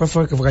 Dios mío, ¿cuál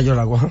fue que cayó al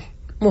agua?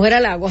 Mujer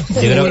al agua. Yo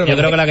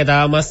creo que la que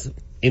estaba más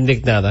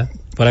indignada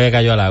fue la que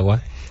cayó al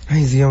agua.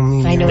 Ay, Dios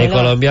mío. Ay, no, de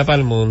Colombia para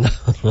el mundo.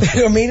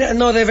 Pero mira,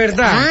 no, de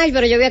verdad. Ay,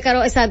 pero yo vi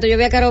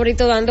a Caro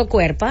Brito dando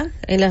cuerpa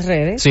en las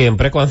redes.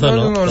 Siempre,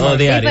 cuando no Sí,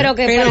 diario. pero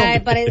que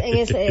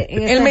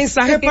el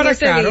mensaje para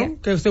Caro,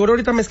 que seguro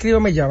ahorita me escribe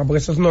o me llama, porque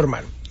eso es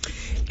normal.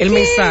 El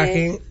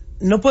mensaje,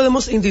 no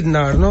podemos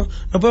indignarnos,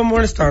 no podemos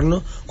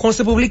molestarnos. Cuando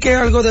se publique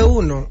algo de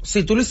uno,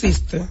 si tú lo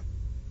hiciste,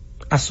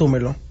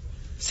 asúmelo.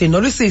 Si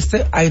no lo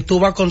hiciste, ahí tú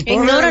vas con todo.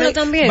 Ignóralo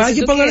también.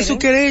 Vaya y póngale su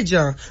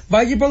querella.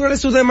 Vaya y póngale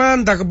su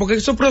demanda, porque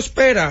eso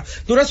prospera.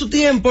 Dura su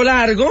tiempo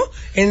largo.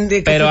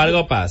 Pero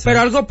algo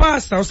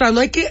pasa. O sea, no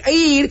hay que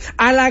ir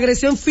a la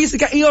agresión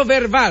física y o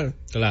verbal.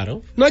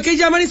 Claro. No hay que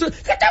llamar y decir,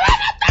 ¡que te va a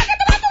matar! ¡Que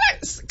te va a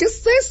matar! ¿Qué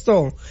es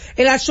esto?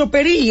 En la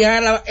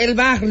chopería, el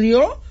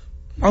barrio,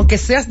 aunque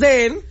seas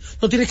de él,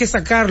 no tienes que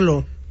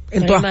sacarlo.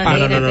 En todas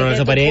partes. No,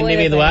 eso sería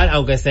individual,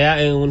 aunde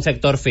sea en un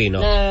sector fino.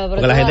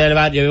 Porque la gente del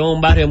barrio, yo vivo en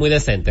un barrio muy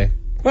decente.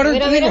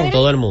 Mira.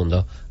 Todo el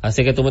mundo.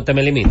 Así que tú te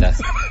me limitas.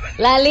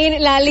 La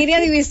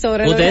línea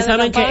divisora. Ustedes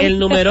saben que el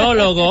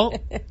numerólogo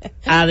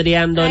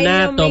Adrián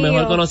Donato,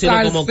 mejor conocido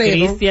como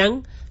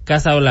Cristian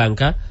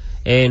Casablanca,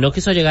 no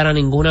quiso llegar a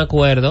ningún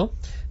acuerdo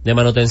de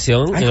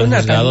manutención en el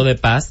juzgado de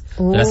paz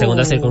de la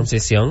segunda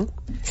circuncisión.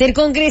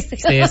 Circuncisión.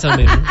 Sí, eso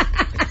mismo.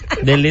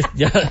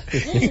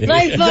 No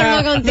hay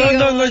forma contigo.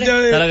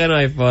 Claro que no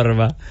hay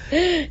forma.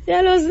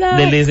 Ya lo sabes.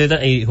 Del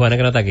distrito, y Juana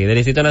que no está aquí, del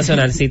Distrito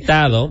Nacional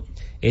citado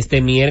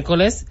este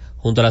miércoles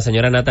junto a la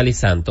señora Natalie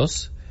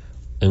Santos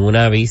en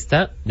una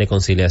vista de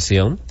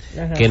conciliación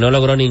que no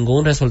logró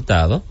ningún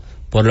resultado,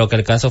 por lo que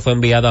el caso fue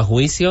enviado a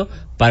juicio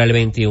para el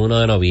 21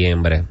 de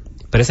noviembre.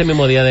 Pero ese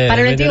mismo día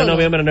el 21 de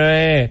noviembre no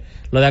es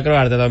lo de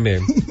Acroarte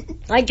también.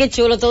 Ay, qué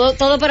chulo,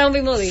 todo para un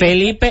mismo día.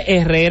 Felipe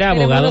Herrera,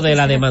 abogado de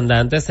la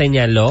demandante,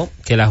 señaló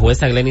que la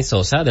jueza Glenny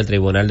Sosa del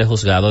Tribunal de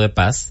Juzgado de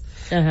Paz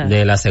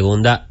de la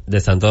segunda de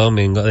Santo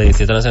Domingo, del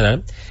Distrito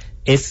Nacional,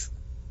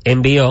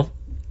 envió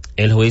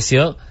el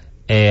juicio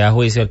a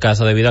juicio el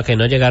caso debido a que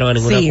no llegaron a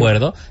ningún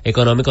acuerdo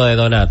económico de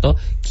Donato,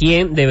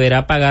 quien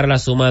deberá pagar la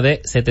suma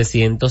de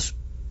 700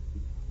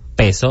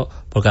 pesos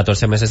por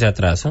 14 meses de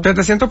atraso.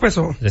 700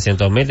 pesos.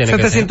 700,000 tiene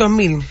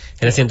 700,000.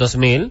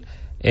 700,000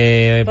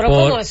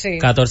 por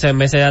 14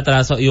 meses de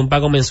atraso y un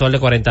pago mensual de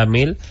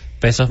 40,000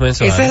 pesos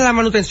mensuales. Esa es la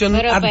manutención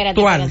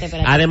actual.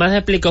 Espérate. Además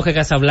explicó que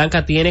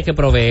Casablanca tiene que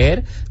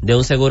proveer de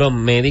un seguro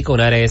médico,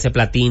 un ARS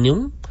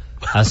Platinum,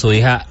 a su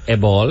hija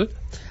Ebol,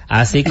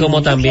 así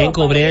como también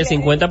cubrir el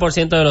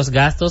 50% de los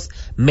gastos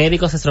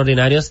médicos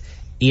extraordinarios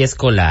y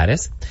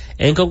escolares.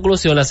 En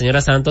conclusión, la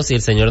señora Santos y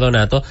el señor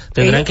Donato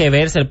tendrán que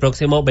verse el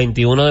próximo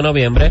 21 de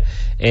noviembre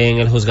en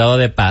el juzgado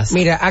de paz.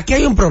 Mira, aquí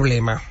hay un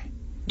problema.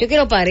 Yo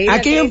quiero parir.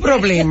 Aquí hay un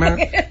problema.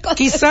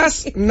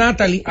 Quizás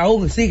Natalie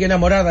aún sigue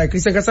enamorada de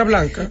Cristian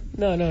Casablanca.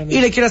 No.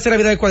 Y le quiere hacer la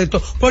vida de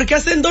cuadrito. Porque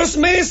hace 2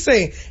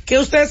 meses que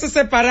ustedes se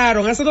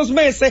separaron. Hace 2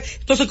 meses.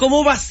 Entonces,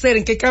 ¿cómo va a ser?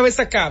 ¿En qué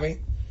cabeza cabe?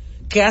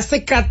 Que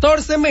hace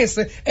 14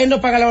 meses él no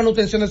paga la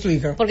manutención de su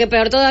hija. Porque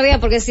peor todavía,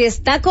 porque si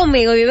está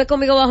conmigo, vive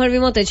conmigo bajo el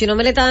mismo techo y no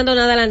me le está dando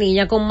nada a la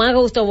niña, con más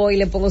gusto voy y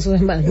le pongo su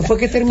demanda. Fue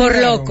que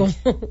terminaron. Por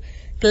loco.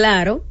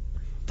 Claro.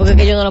 Porque es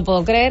que yo no lo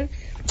puedo creer.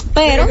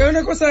 Pero es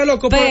una cosa de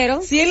loco.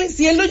 Pero si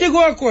él no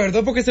llegó a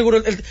acuerdo, porque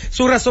seguro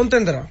su razón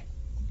tendrá.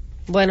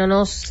 Bueno,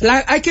 no.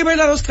 Hay que ver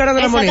las dos caras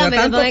de la moneda.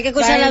 Tanto hay que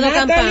escuchar las dos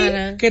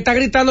campanas. Que está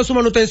gritando su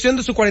manutención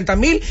de sus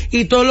 40,000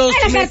 y todos los.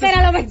 La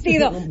cartera, los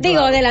vestidos.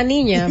 Digo, de la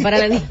niña. Para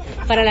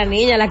la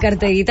niña, la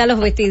carterita, los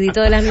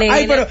vestiditos de las nenas.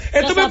 Ay, pero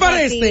esto me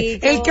parece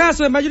el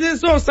caso de Mayuri de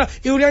Sosa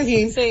y Urián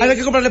Gin. Sí. Había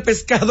que comprarle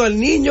pescado al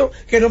niño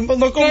que no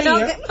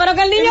comía. Pero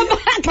que el niño.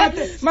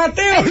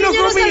 Mateo el niño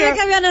no comía. sabía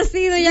que había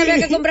nacido y había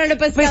que comprarle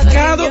pescado.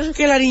 Pescado,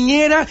 que la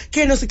niñera,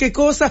 que no sé qué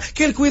cosa,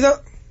 que él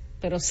cuida.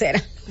 Pero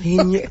será.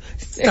 Mira,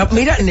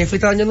 Netflix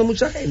está dañando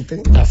mucha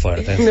gente. Está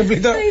fuerte.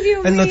 Netflix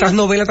en nuestras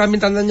novelas también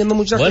están dañando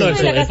mucha gente.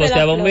 Bueno, él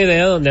posteaba un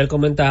video donde él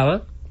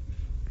comentaba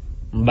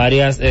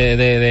varias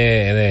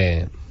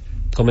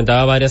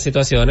comentaba varias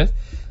situaciones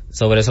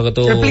sobre eso que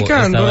tú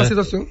explicando la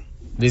situación,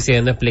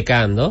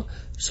 explicando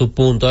su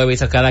punto de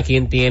vista, cada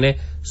quien tiene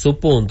su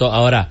punto.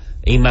 Ahora,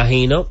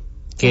 imagino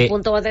que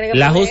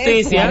la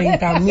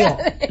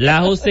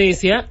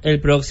justicia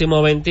el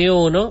próximo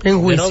 21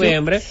 de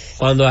noviembre,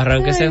 cuando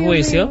arranque ese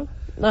juicio,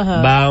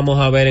 vamos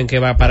a ver en qué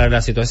va a parar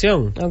la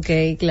situación.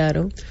 Okay,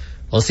 claro.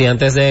 O si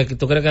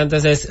 ¿tú crees que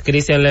antes de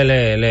Cristian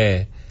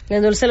le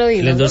endulce el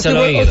oído? O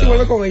si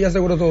vuelve con ella,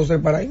 seguro todo se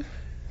para ahí.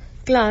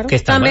 Claro.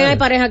 También hay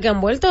parejas que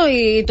han vuelto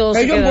y todos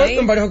ellos han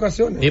vuelto en varias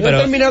ocasiones. Sí, pero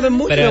también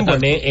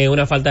es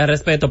una falta de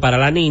respeto para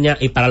la niña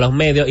y para los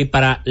medios y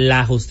para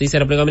la justicia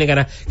de la República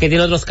Dominicana, que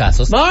tiene otros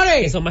casos.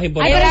 ¡More! Que son más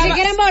importantes. Ay, pero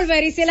si quieren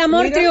volver y si el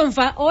amor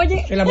triunfa,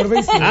 oye. El amor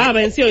venció.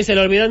 Venció y se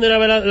le olvidan de una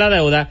vez la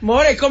deuda.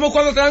 More, como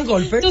cuando te dan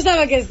golpe. Tú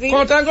sabes que sí.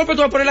 Cuando te dan golpe tú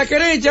vas a poner la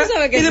querella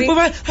y después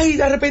vas,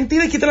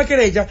 arrepentida y quita la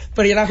querella.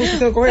 Pero ya la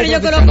justicia lo coge. Pero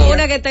yo conozco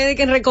una que está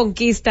en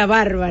Reconquista,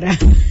 Bárbara.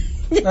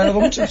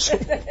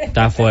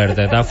 Está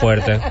fuerte,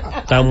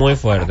 está muy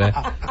fuerte.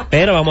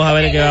 Pero vamos a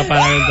ver en qué va a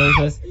parar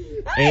entonces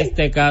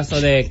este caso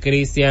de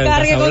Cristian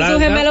Casablanca. Cargue con su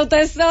gemelo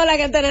usted sola,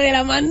 que usted nadie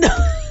la mandó.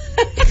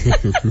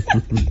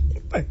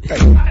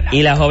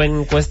 Y la joven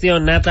en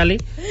cuestión, Natalie,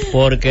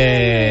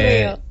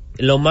 porque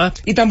lo más...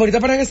 Y tan bonita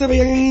para que se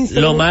vean en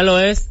Instagram. Lo malo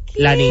es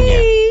la niña,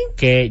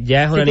 que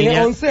ya es una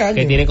niña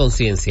que tiene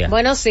conciencia.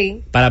 Bueno,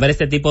 sí. Para ver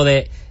este tipo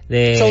de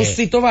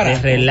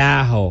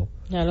relajo.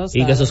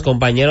 Y que sus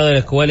compañeros de la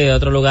escuela y de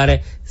otros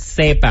lugares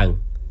sepan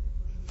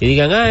y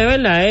digan, es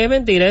verdad, es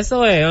mentira,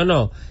 eso es o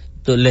no.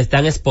 Le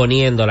están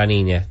exponiendo a la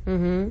niña.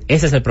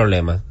 Ese es el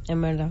problema.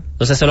 En verdad.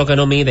 Entonces eso es lo que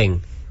no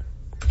miden.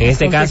 En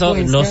este caso,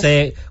 no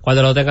sé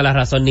cuando no tenga la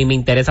razón, ni me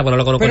interesa cuando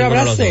no conozco ninguno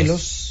de los celos.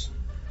 Dos.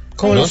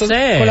 Con las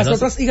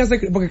otras hijas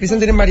porque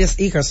Cristian tiene varias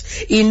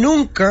hijas y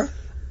nunca,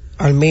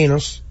 al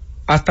menos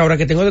hasta ahora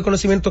que tengo de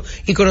conocimiento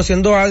y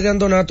conociendo a Adrián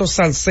Donato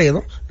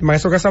Salcedo, el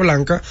maestro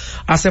Casablanca,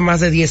 hace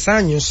más de 10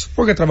 años,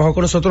 porque trabajó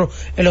con nosotros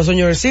en Los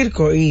Sueños del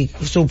Circo y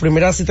su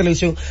primera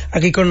televisión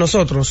aquí con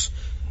nosotros.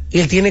 Y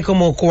él tiene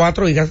como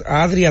 4 hijas,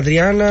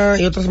 Adriana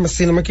y otras,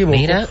 si no me equivoco,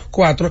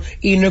 4,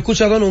 y no he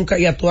escuchado nunca,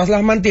 y a todas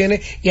las mantiene,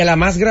 y a la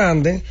más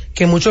grande,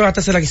 que muchos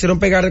hasta se la quisieron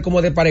pegar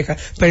como de pareja,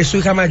 pero es su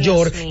hija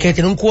mayor, que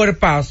tiene un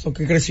cuerpazo,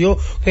 que creció,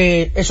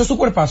 eso es su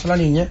cuerpazo, la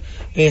niña,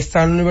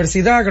 está en la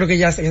universidad, creo que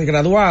ya es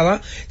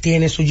graduada,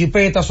 tiene su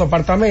jipeta, su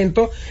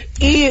apartamento,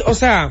 y, o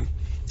sea,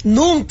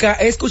 nunca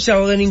he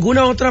escuchado de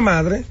ninguna otra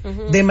madre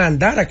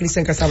demandar a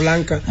Cristian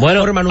Casablanca.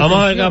 Bueno,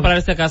 vamos a ver qué va a parar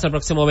este caso el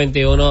próximo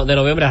 21 de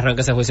noviembre,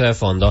 arranca ese juicio de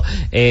fondo.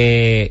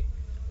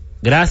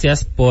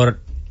 Gracias por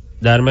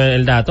darme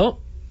el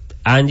dato.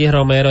 Angie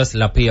Romero es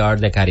la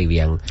PR de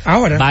Caribbean.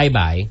 Ahora. Bye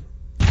bye.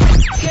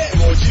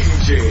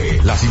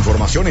 Las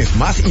informaciones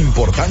más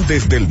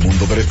importantes del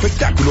mundo del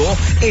espectáculo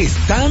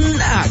están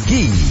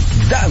aquí,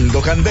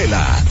 dando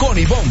candela, con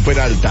Ivonne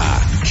Peralta,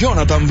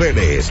 Jonathan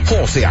Vélez,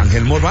 José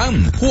Ángel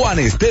Morván, Juan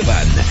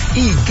Esteban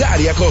y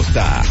Gary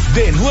Acosta,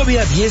 de 9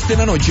 a 10 de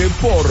la noche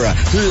por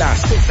la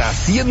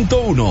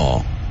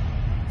Z101.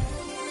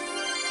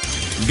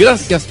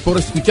 Gracias por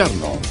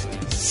escucharnos.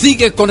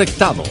 Sigue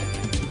conectado.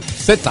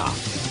 Z